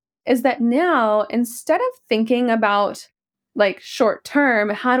feelings is that now instead of thinking about like short term,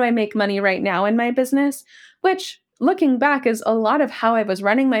 how do I make money right now in my business, which looking back is a lot of how I was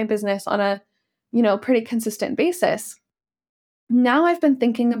running my business on a, pretty consistent basis. Now I've been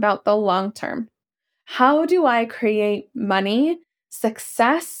thinking about the long term. How do I create money,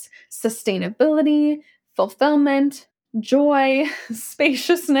 success, sustainability, fulfillment, joy,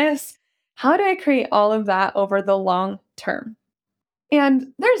 spaciousness? How do I create all of that over the long term?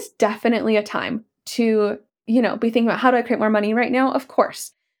 And there's definitely a time to, be thinking about how do I create more money right now? Of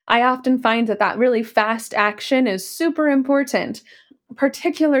course. I often find that really fast action is super important,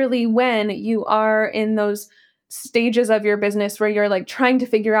 particularly when you are in those stages of your business where you're like trying to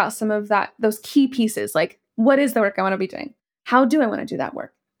figure out some of those key pieces, like what is the work I want to be doing? How do I want to do that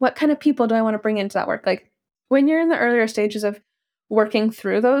work? What kind of people do I want to bring into that work? Like when you're in the earlier stages of working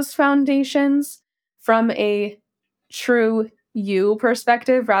through those foundations from a true you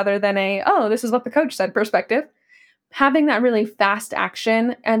perspective rather than this is what the coach said perspective, having that really fast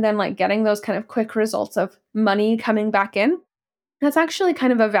action and then like getting those kind of quick results of money coming back in, that's actually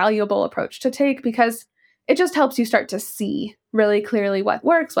kind of a valuable approach to take because it just helps you start to see really clearly what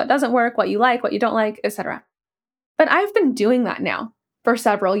works, what doesn't work, what you like, what you don't like, etc. But I've been doing that now for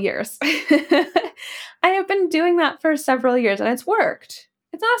several years. I have been doing that for several years and it's worked.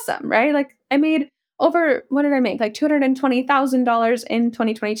 It's awesome, right? Like I made what did I make? Like $220,000 in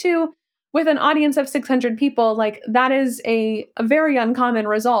 2022 with an audience of 600 people. Like that is a very uncommon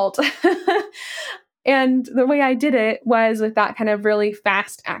result. And the way I did it was with that kind of really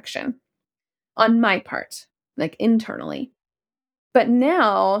fast action on my part, like internally. But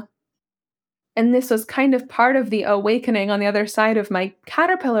now, and this was kind of part of the awakening on the other side of my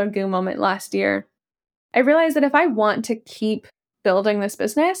caterpillar goo moment last year, I realized that if I want to keep building this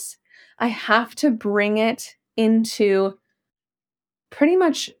business, I have to bring it into pretty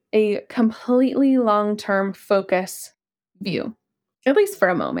much a completely long-term focus view, at least for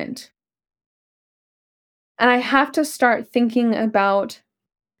a moment. And I have to start thinking about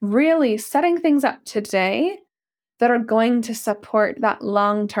really setting things up today that are going to support that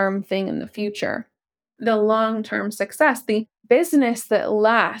long-term thing in the future, the long-term success, the business that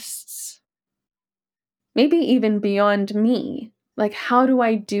lasts, maybe even beyond me. Like, how do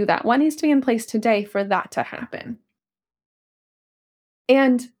I do that? What needs to be in place today for that to happen?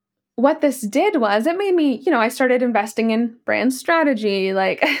 And what this did was it made me, I started investing in brand strategy,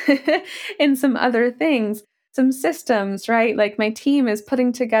 like in some other things, some systems, right? Like my team is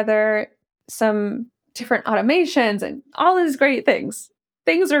putting together some different automations and all these great things.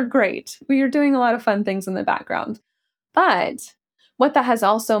 Things are great. We are doing a lot of fun things in the background. But what that has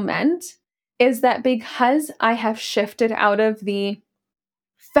also meant is that because I have shifted out of the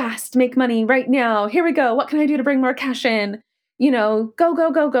fast, make money right now, here we go, what can I do to bring more cash in? Go,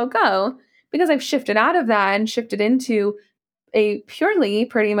 go, go, go, go. Because I've shifted out of that and shifted into a purely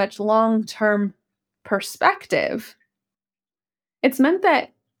pretty much long-term perspective, it's meant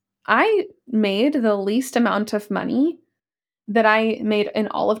that I made the least amount of money that I made in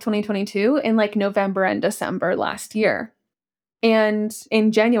all of 2022 in like November and December last year. and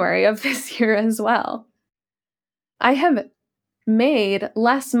in January of this year as well. I have made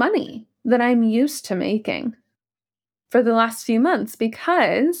less money than I'm used to making for the last few months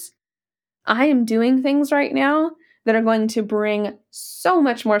because I am doing things right now that are going to bring so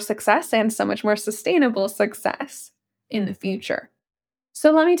much more success and so much more sustainable success in the future.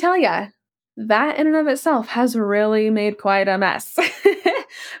 So let me tell you, that in and of itself has really made quite a mess,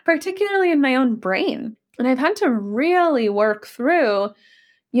 particularly in my own brain. And I've had to really work through,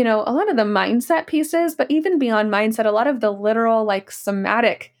 a lot of the mindset pieces, but even beyond mindset, a lot of the literal, like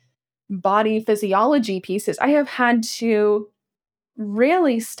somatic body physiology pieces. I have had to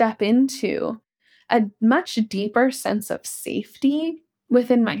really step into a much deeper sense of safety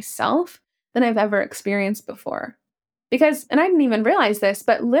within myself than I've ever experienced before. Because, and I didn't even realize this,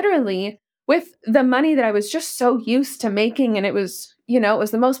 but literally with the money that I was just so used to making, and it was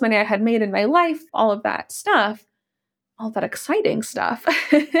the most money I had made in my life, all of that stuff, all that exciting stuff,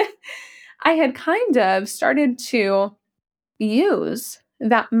 I had kind of started to use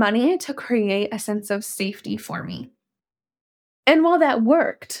that money to create a sense of safety for me. And while that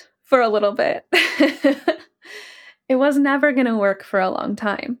worked for a little bit, it was never going to work for a long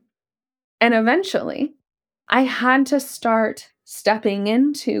time. And eventually, I had to start stepping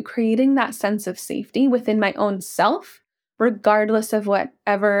into creating that sense of safety within my own self, regardless of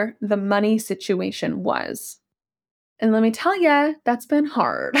whatever the money situation was. And let me tell you, that's been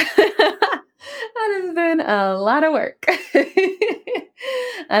hard. That has been a lot of work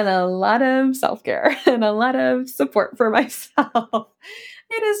and a lot of self-care and a lot of support for myself.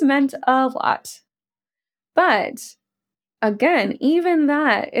 It has meant a lot. But again, even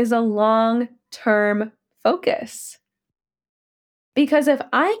that is a long-term focus. Because if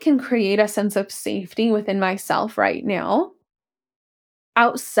I can create a sense of safety within myself right now,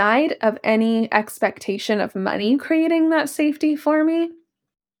 outside of any expectation of money creating that safety for me,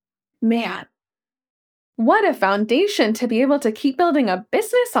 man, what a foundation to be able to keep building a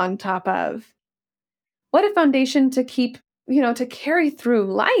business on top of. What a foundation to keep, to carry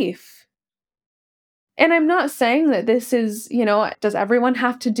through life. And I'm not saying that this is, does everyone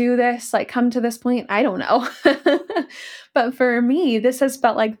have to do this, like come to this point? I don't know. But for me, this has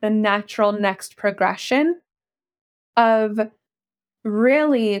felt like the natural next progression of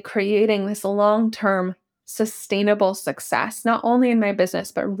really creating this long-term sustainable success, not only in my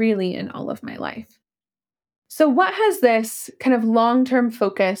business, but really in all of my life. So what has this kind of long-term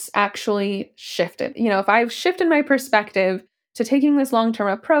focus actually shifted? If I've shifted my perspective to taking this long-term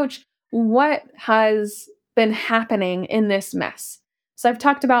approach, what has been happening in this mess? So I've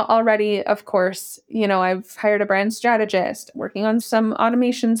talked about already, of course, I've hired a brand strategist, working on some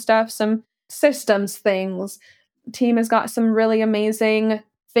automation stuff, some systems things. Team has got some really amazing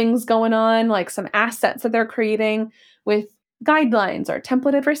things going on, like some assets that they're creating with guidelines or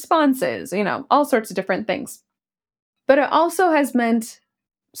templated responses, all sorts of different things. But it also has meant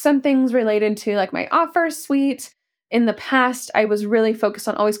some things related to like my offer suite. In the past, I was really focused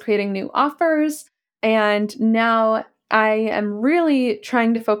on always creating new offers. And now I am really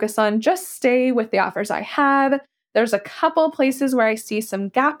trying to focus on just stay with the offers I have. There's a couple places where I see some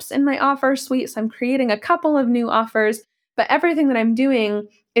gaps in my offer suite. So I'm creating a couple of new offers, but everything that I'm doing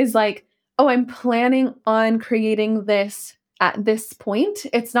is like, oh, I'm planning on creating this at this point.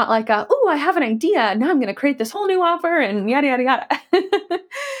 It's not like I have an idea. Now I'm going to create this whole new offer and yada, yada, yada.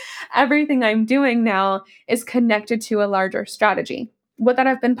 Everything I'm doing now is connected to a larger strategy. Would that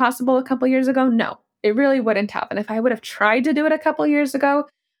have been possible a couple years ago? No, it really wouldn't have. And if I would have tried to do it a couple years ago,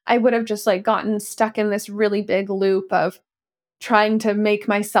 I would have just like gotten stuck in this really big loop of trying to make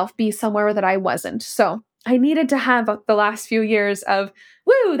myself be somewhere that I wasn't. So I needed to have the last few years of,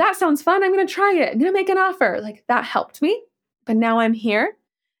 woo, that sounds fun. I'm going to try it. I'm going to make an offer. Like that helped me. But now I'm here.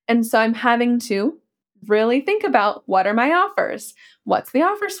 And so I'm having to really think about what are my offers? What's the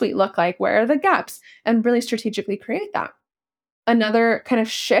offer suite look like? Where are the gaps? And really strategically create that. Another kind of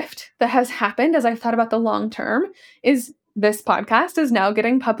shift that has happened as I've thought about the long term is this podcast is now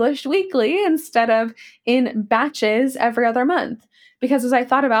getting published weekly instead of in batches every other month. Because as I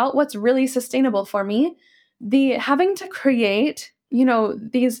thought about what's really sustainable for me, the having to create,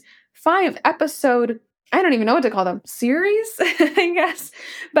 these 5-episode, I don't even know what to call them, series, I guess,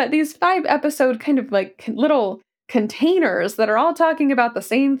 but these 5-episode kind of like little containers that are all talking about the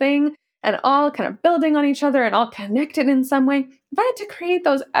same thing and all kind of building on each other and all connected in some way. If I had to create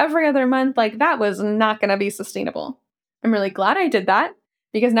those every other month, like that was not going to be sustainable. I'm really glad I did that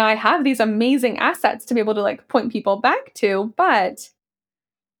because now I have these amazing assets to be able to like point people back to, but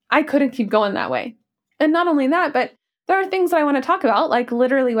I couldn't keep going that way. And not only that, but there are things that I want to talk about, like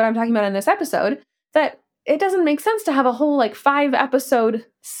literally what I'm talking about in this episode, that it doesn't make sense to have a whole like 5-episode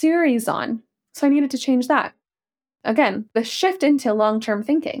series on. So I needed to change that. Again, the shift into long-term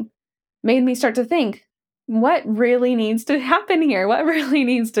thinking made me start to think, what really needs to happen here? What really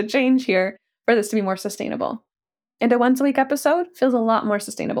needs to change here for this to be more sustainable? And a once-a-week episode feels a lot more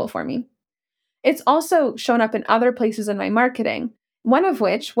sustainable for me. It's also shown up in other places in my marketing, one of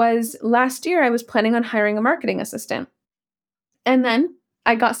which was last year I was planning on hiring a marketing assistant. And then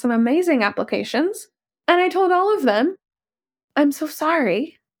I got some amazing applications, and I told all of them, I'm so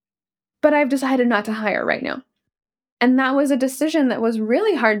sorry, but I've decided not to hire right now. And that was a decision that was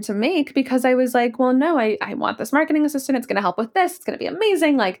really hard to make because I was like, well, no, I want this marketing assistant. It's going to help with this. It's going to be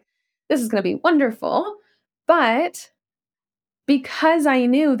amazing. Like, this is going to be wonderful. But because I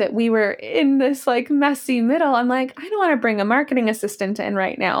knew that we were in this like messy middle, I'm like, I don't want to bring a marketing assistant in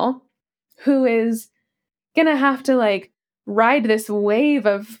right now who is going to have to like ride this wave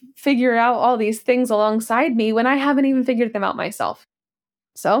of figure out all these things alongside me when I haven't even figured them out myself.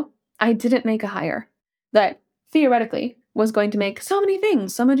 So I didn't make a hire that theoretically was going to make so many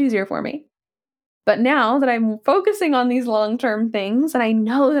things so much easier for me. But now that I'm focusing on these long-term things and I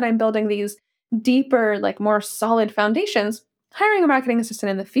know that I'm building these deeper, like more solid foundations, hiring a marketing assistant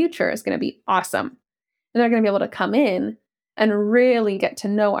in the future is going to be awesome. And they're going to be able to come in and really get to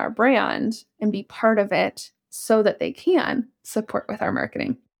know our brand and be part of it so that they can support with our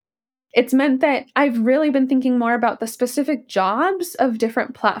marketing. It's meant that I've really been thinking more about the specific jobs of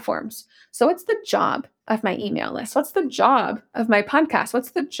different platforms. So what's the job of my email list? What's the job of my podcast?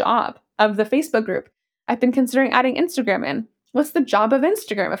 What's the job of the Facebook group? I've been considering adding Instagram in. What's the job of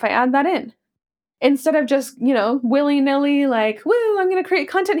Instagram if I add that in? Instead of just, willy-nilly like, woo, I'm going to create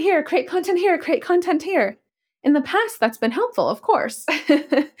content here, create content here, create content here. In the past, that's been helpful, of course,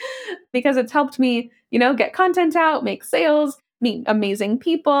 because it's helped me, get content out, make sales, meet amazing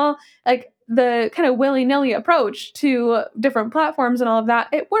people. Like the kind of willy-nilly approach to different platforms and all of that,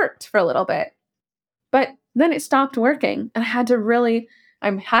 it worked for a little bit. But then it stopped working. And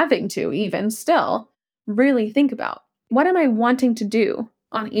I'm having to even still really think about, what am I wanting to do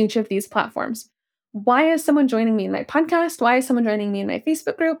on each of these platforms? Why is someone joining me in my podcast? Why is someone joining me in my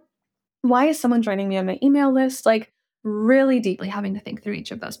Facebook group? Why is someone joining me on my email list? Like really deeply having to think through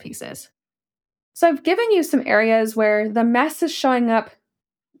each of those pieces. So I've given you some areas where the mess is showing up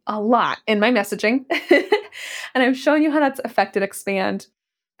a lot in my messaging. And I've shown you how that's affected Expand.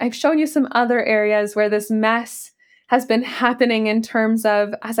 I've shown you some other areas where this mess has been happening in terms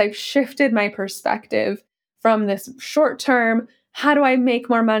of as I've shifted my perspective from this short term, how do I make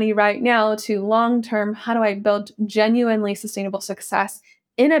more money right now, to long term, how do I build genuinely sustainable success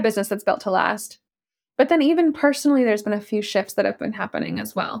in a business that's built to last. But then even personally, there's been a few shifts that have been happening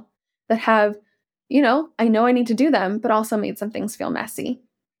as well that have, I know I need to do them, but also made some things feel messy.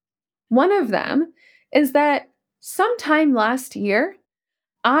 One of them is that sometime last year,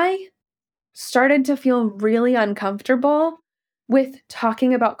 I started to feel really uncomfortable with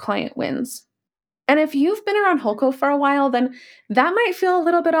talking about client wins. And if you've been around WholeCo for a while, then that might feel a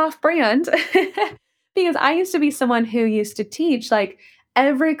little bit off brand because I used to be someone who used to teach like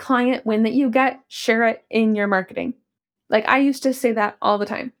every client win that you get, share it in your marketing. Like I used to say that all the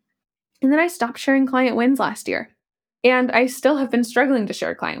time. And then I stopped sharing client wins last year. And I still have been struggling to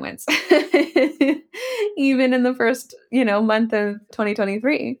share client wins, even in the first, month of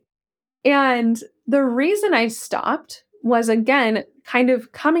 2023. And the reason I stopped was, again, kind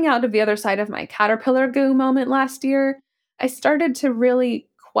of coming out of the other side of my caterpillar goo moment last year. I started to really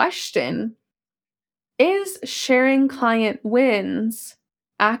question, is sharing client wins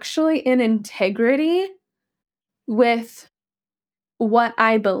actually in integrity with what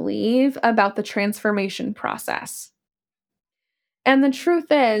I believe about the transformation process? And the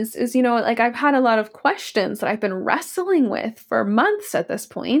truth is, I've had a lot of questions that I've been wrestling with for months at this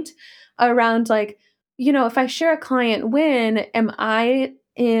point around if I share a client win, am I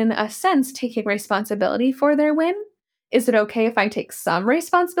in a sense taking responsibility for their win? Is it okay if I take some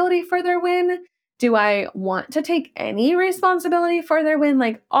responsibility for their win? Do I want to take any responsibility for their win?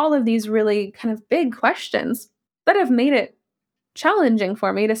 Like all of these really kind of big questions that have made it challenging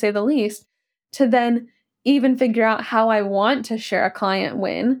for me, to say the least, to then even figure out how I want to share a client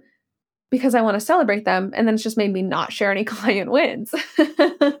win because I want to celebrate them. And then it's just made me not share any client wins.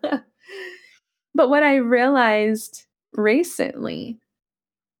 But what I realized recently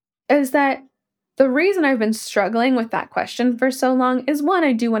is that the reason I've been struggling with that question for so long is, one,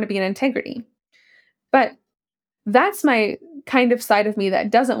 I do want to be in integrity. But that's my kind of side of me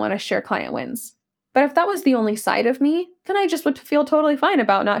that doesn't want to share client wins. But if that was the only side of me, then I just would feel totally fine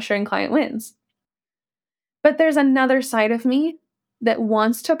about not sharing client wins. But there's another side of me that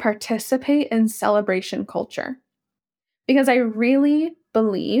wants to participate in celebration culture because I really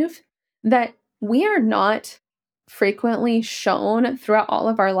believe that we are not frequently shown throughout all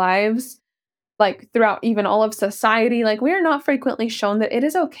of our lives, like throughout even all of society, like we are not frequently shown that it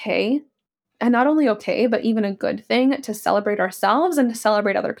is okay, and not only okay, but even a good thing to celebrate ourselves and to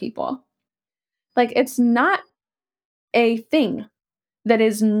celebrate other people. Like it's not a thing that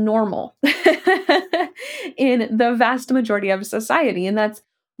is normal in the vast majority of society. And that's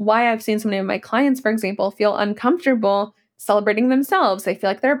why I've seen so many of my clients, for example, feel uncomfortable celebrating themselves. They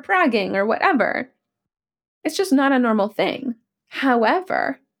feel like they're bragging or whatever. It's just not a normal thing.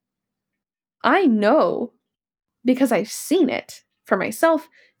 However, I know because I've seen it for myself,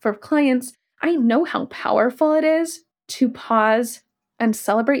 for clients, I know how powerful it is to pause and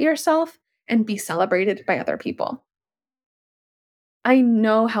celebrate yourself and be celebrated by other people. I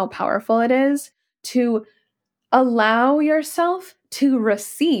know how powerful it is to allow yourself to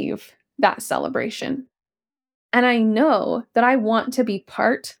receive that celebration. And I know that I want to be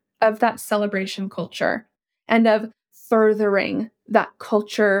part of that celebration culture and of furthering that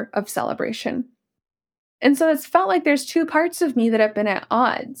culture of celebration. And so it's felt like there's two parts of me that have been at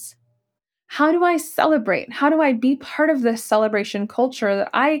odds. How do I celebrate? How do I be part of this celebration culture that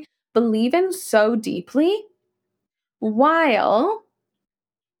I believe in so deeply while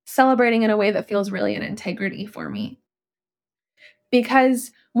celebrating in a way that feels really in integrity for me?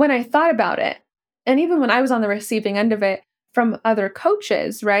 Because when I thought about it, and even when I was on the receiving end of it from other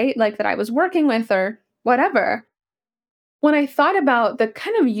coaches, right, like that I was working with or whatever, when I thought about the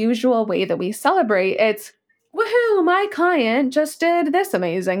kind of usual way that we celebrate, it's, woohoo, my client just did this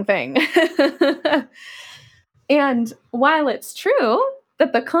amazing thing. And while it's true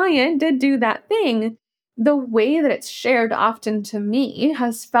that the client did do that thing, the way that it's shared often to me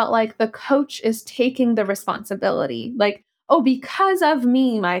has felt like the coach is taking the responsibility. Like, oh, because of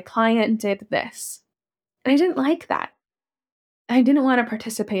me, my client did this. And I didn't like that. I didn't want to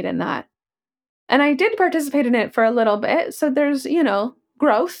participate in that. And I did participate in it for a little bit. So there's,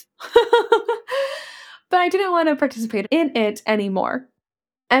 growth. But I didn't want to participate in it anymore.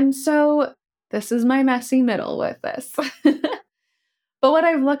 And so this is my messy middle with this. But what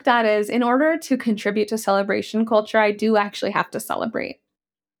I've looked at is in order to contribute to celebration culture, I do actually have to celebrate.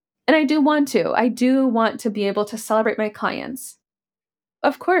 And I do want to. I do want to be able to celebrate my clients.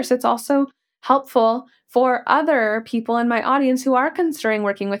 Of course, it's also helpful for other people in my audience who are considering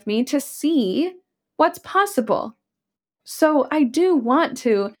working with me to see what's possible. So I do want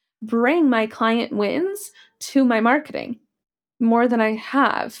to bring my client wins to my marketing more than I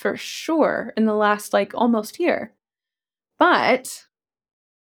have for sure in the last almost year. But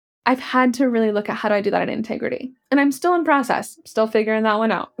I've had to really look at how do I do that in integrity. And I'm still in process, still figuring that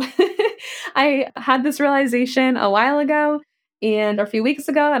one out. I had this realization a while ago and a few weeks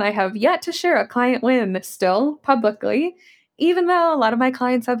ago, and I have yet to share a client win still publicly, even though a lot of my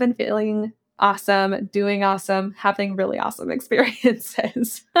clients have been feeling awesome, doing awesome, having really awesome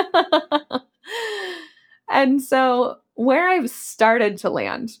experiences. And so, where I've started to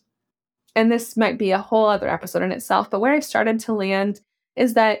land, and this might be a whole other episode in itself, but where I've started to land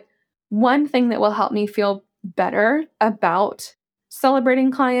is that one thing that will help me feel better about celebrating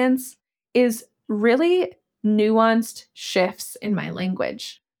clients is really nuanced shifts in my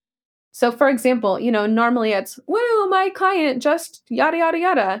language. So, for example, normally it's, woo, my client just yada, yada,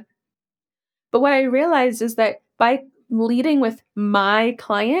 yada. But what I realized is that by leading with my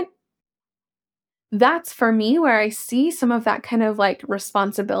client, that's for me where I see some of that kind of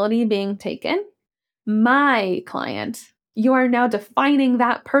responsibility being taken. My client, you are now defining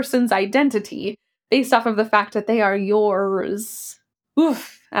that person's identity based off of the fact that they are yours.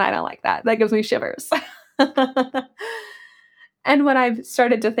 Oof, and I don't like that. That gives me shivers. And what I've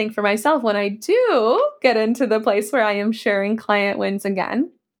started to think for myself when I do get into the place where I am sharing client wins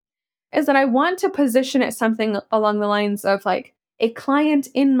again is that I want to position it something along the lines of a client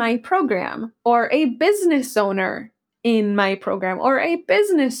in my program or a business owner in my program or a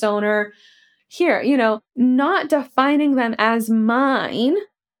business owner here, not defining them as mine,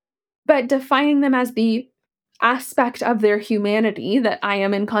 but defining them as the aspect of their humanity that I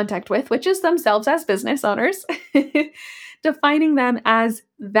am in contact with, which is themselves as business owners, defining them as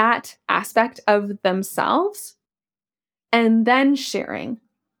that aspect of themselves, and then sharing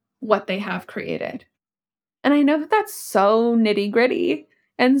what they have created. And I know that that's so nitty-gritty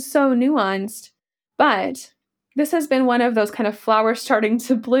and so nuanced, but this has been one of those kind of flowers starting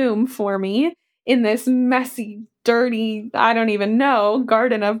to bloom for me in this messy, dirty, I don't even know,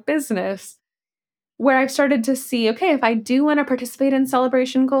 garden of business, where I've started to see, okay, if I do want to participate in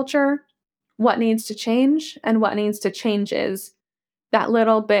celebration culture, what needs to change? And what needs to change is that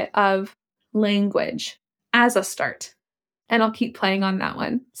little bit of language as a start. And I'll keep playing on that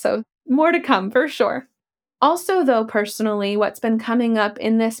one. So, more to come for sure. Also, though, personally, what's been coming up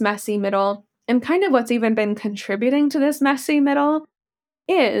in this messy middle and kind of what's even been contributing to this messy middle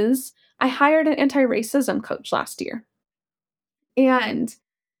is I hired an anti racism coach last year. And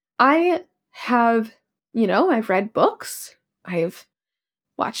I have, I've read books, I've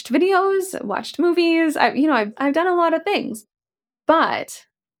watched videos, watched movies, I've done a lot of things. But,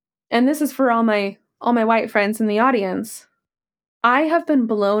 and this is for all my white friends in the audience, I have been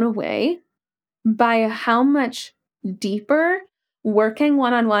blown away by how much deeper working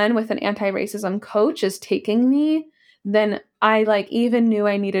one-on-one with an anti-racism coach is taking me than I even knew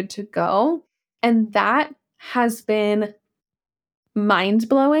I needed to go. And that has been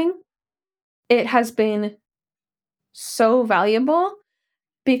mind-blowing. It has been so valuable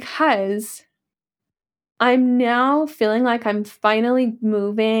because I'm now feeling like I'm finally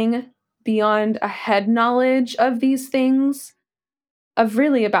moving beyond a head knowledge of these things, of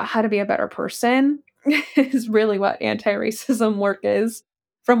really about how to be a better person is really what anti-racism work is.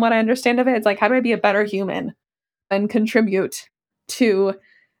 From what I understand of it, it's like, how do I be a better human and contribute to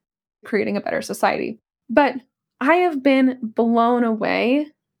creating a better society? But I have been blown away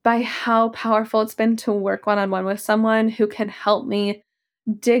by how powerful it's been to work one-on-one with someone who can help me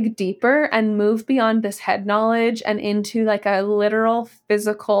dig deeper and move beyond this head knowledge and into a literal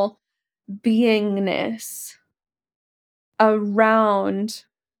physical beingness around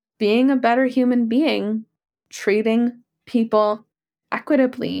being a better human being, treating people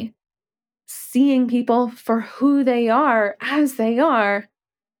equitably, seeing people for who they are as they are.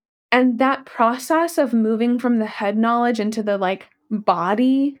 And that process of moving from the head knowledge into the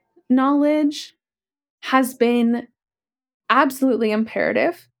body knowledge has been absolutely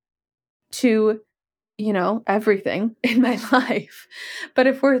imperative to, everything in my life. But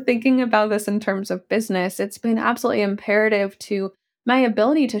if we're thinking about this in terms of business, it's been absolutely imperative to my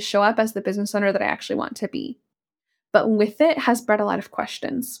ability to show up as the business owner that I actually want to be. But with it has bred a lot of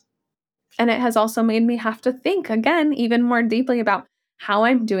questions. And it has also made me have to think again, even more deeply about how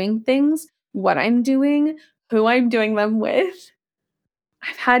I'm doing things, what I'm doing, who I'm doing them with.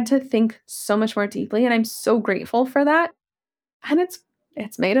 I've had to think so much more deeply, and I'm so grateful for that. And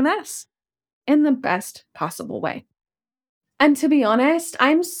it's made a mess in the best possible way. And to be honest,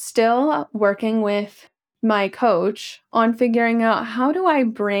 I'm still working with my coach on figuring out how do I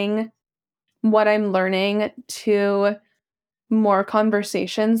bring what I'm learning to more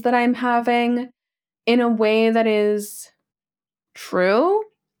conversations that I'm having in a way that is true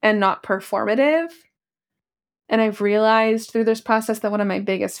and not performative. And I've realized through this process that one of my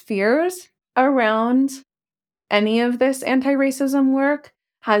biggest fears around any of this anti-racism work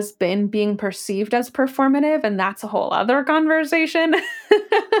has been being perceived as performative, and that's a whole other conversation.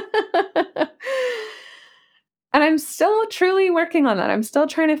 And I'm still truly working on that. I'm still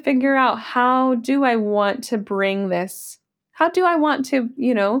trying to figure out how do I want to bring this, how do I want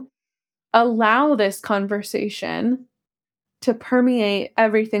to, allow this conversation to permeate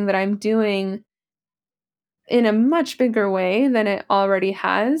everything that I'm doing in a much bigger way than it already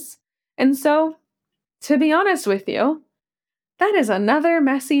has. And so, to be honest with you, that is another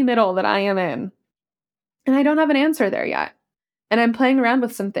messy middle that I am in. And I don't have an answer there yet. And I'm playing around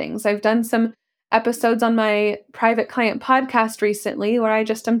with some things. I've done some episodes on my private client podcast recently where I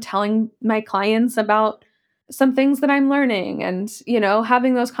just am telling my clients about some things that I'm learning and,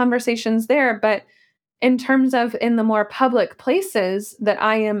 having those conversations there. But in terms of in the more public places that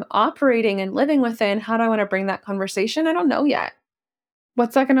I am operating and living within, how do I want to bring that conversation? I don't know yet.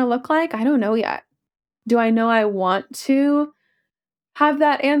 What's that going to look like? I don't know yet. Do I know I want to have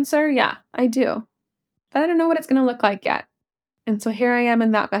that answer? Yeah, I do. But I don't know what it's going to look like yet. And so here I am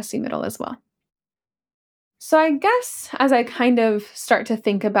in that messy middle as well. So I guess as I kind of start to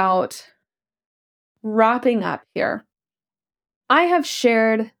think about wrapping up here, I have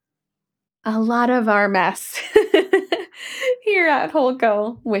shared a lot of our mess here at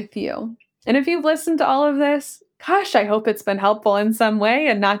WholeCo with you. And if you've listened to all of this, gosh, I hope it's been helpful in some way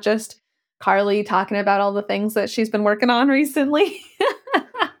and not just Carly talking about all the things that she's been working on recently.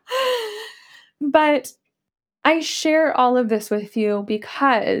 But I share all of this with you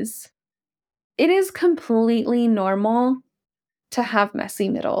because it is completely normal to have messy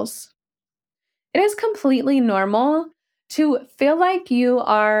middles. It is completely normal to feel like you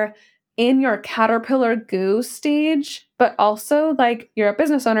are in your caterpillar goo stage, but also you're a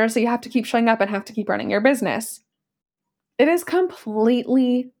business owner, so you have to keep showing up and have to keep running your business. It is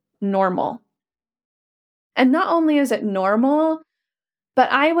completely normal. And not only is it normal,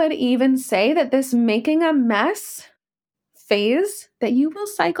 but I would even say that this making a mess phase that you will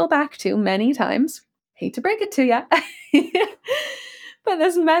cycle back to many times. Hate to break it to you. But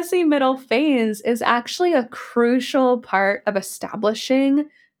this messy middle phase is actually a crucial part of establishing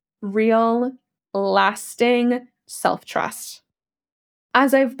real, lasting self trust.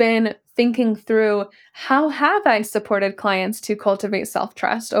 As I've been thinking through how have I supported clients to cultivate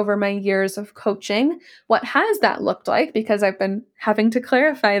self-trust over my years of coaching, what has that looked like? Because I've been having to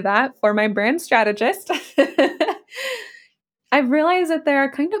clarify that for my brand strategist. I've realized that there are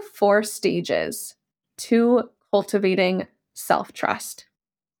kind of 4 stages to cultivating self-trust.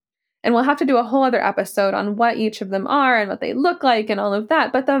 And we'll have to do a whole other episode on what each of them are and what they look like and all of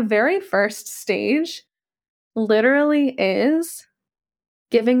that. But the very first stage literally is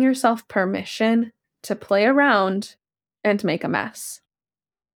giving yourself permission to play around and make a mess.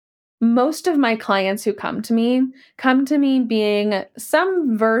 Most of my clients who come to me being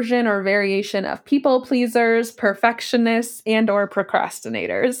some version or variation of people pleasers, perfectionists, and or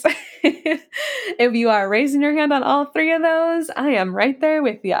procrastinators. If you are raising your hand on all 3 of those, I am right there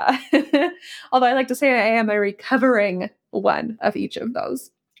with you. Although I like to say I am a recovering one of each of those.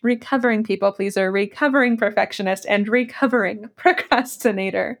 Recovering people pleaser, recovering perfectionist, and recovering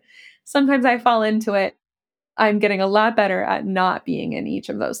procrastinator. Sometimes I fall into it. I'm getting a lot better at not being in each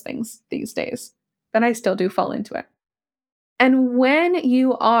of those things these days, but I still do fall into it. And when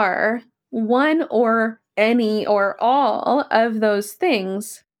you are one or any or all of those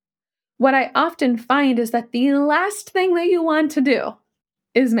things, what I often find is that the last thing that you want to do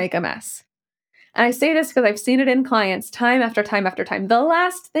is make a mess. And I say this because I've seen it in clients time after time after time. The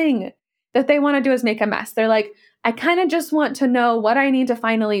last thing that they want to do is make a mess. They're like, I kind of just want to know what I need to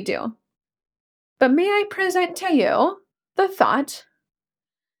finally do. But may I present to you the thought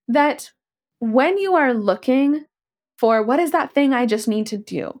that when you are looking for what is that thing I just need to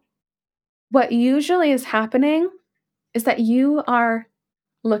do, what usually is happening is that you are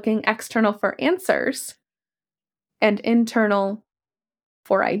looking external for answers and internal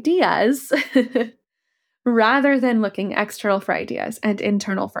for ideas rather than looking external for ideas and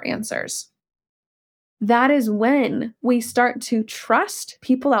internal for answers. That is when we start to trust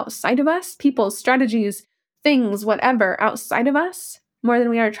people outside of us, people's strategies, things, whatever outside of us, more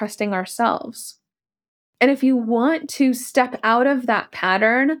than we are trusting ourselves. And if you want to step out of that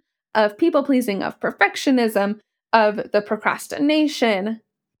pattern of people pleasing, of perfectionism, of the procrastination,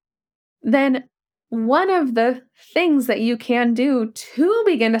 then one of the things that you can do to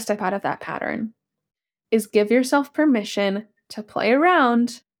begin to step out of that pattern is give yourself permission to play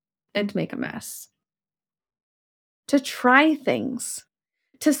around and make a mess. To try things,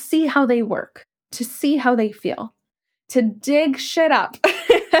 to see how they work, to see how they feel, to dig shit up,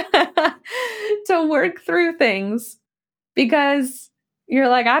 to work through things because you're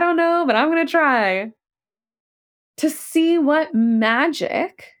like, I don't know, but I'm going to try. To see what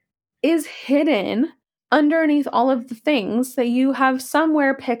magic is hidden underneath all of the things that you have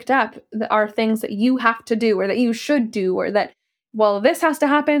somewhere picked up that are things that you have to do or that you should do or that, well, this has to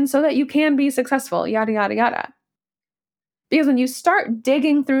happen so that you can be successful, yada, yada, yada. Because when you start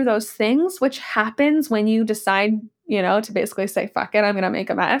digging through those things, which happens when you decide, to basically say, fuck it, I'm going to make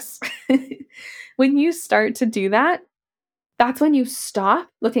a mess. When you start to do that, that's when you stop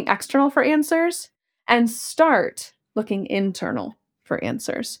looking external for answers and start looking internal for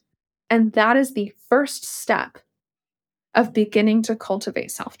answers. And that is the first step of beginning to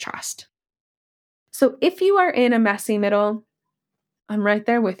cultivate self-trust. So if you are in a messy middle, I'm right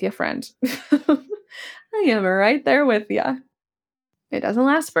there with you, friend. I am right there with you. It doesn't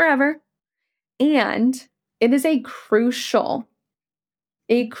last forever. And it is a crucial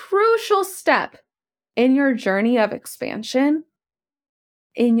step in your journey of expansion,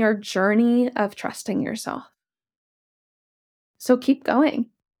 in your journey of trusting yourself. So keep going.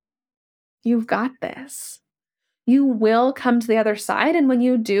 You've got this. You will come to the other side. And when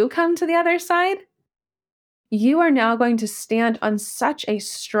you do come to the other side, you are now going to stand on such a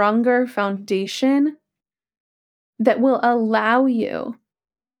stronger foundation that will allow you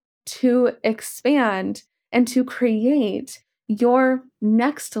to expand and to create your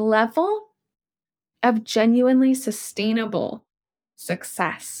next level of genuinely sustainable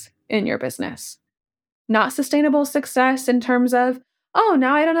success in your business. Not sustainable success in terms of, oh,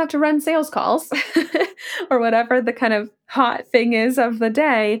 now I don't have to run sales calls or whatever the kind of hot thing is of the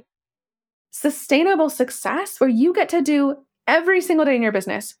day. Sustainable success where you get to do every single day in your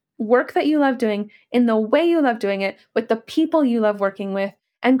business work that you love doing in the way you love doing it with the people you love working with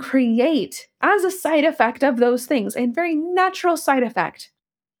and create as a side effect of those things, a very natural side effect.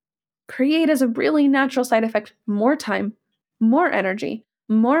 Create as a really natural side effect more time, more energy,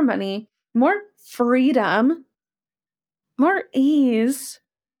 more money, more freedom, more ease,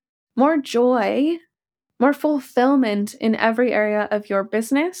 more joy, more fulfillment in every area of your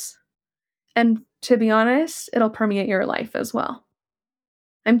business. And to be honest, it'll permeate your life as well.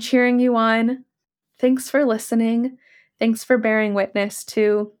 I'm cheering you on. Thanks for listening. Thanks for bearing witness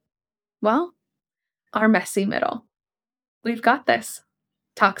to, well, our messy middle. We've got this.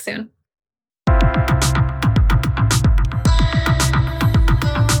 Talk soon.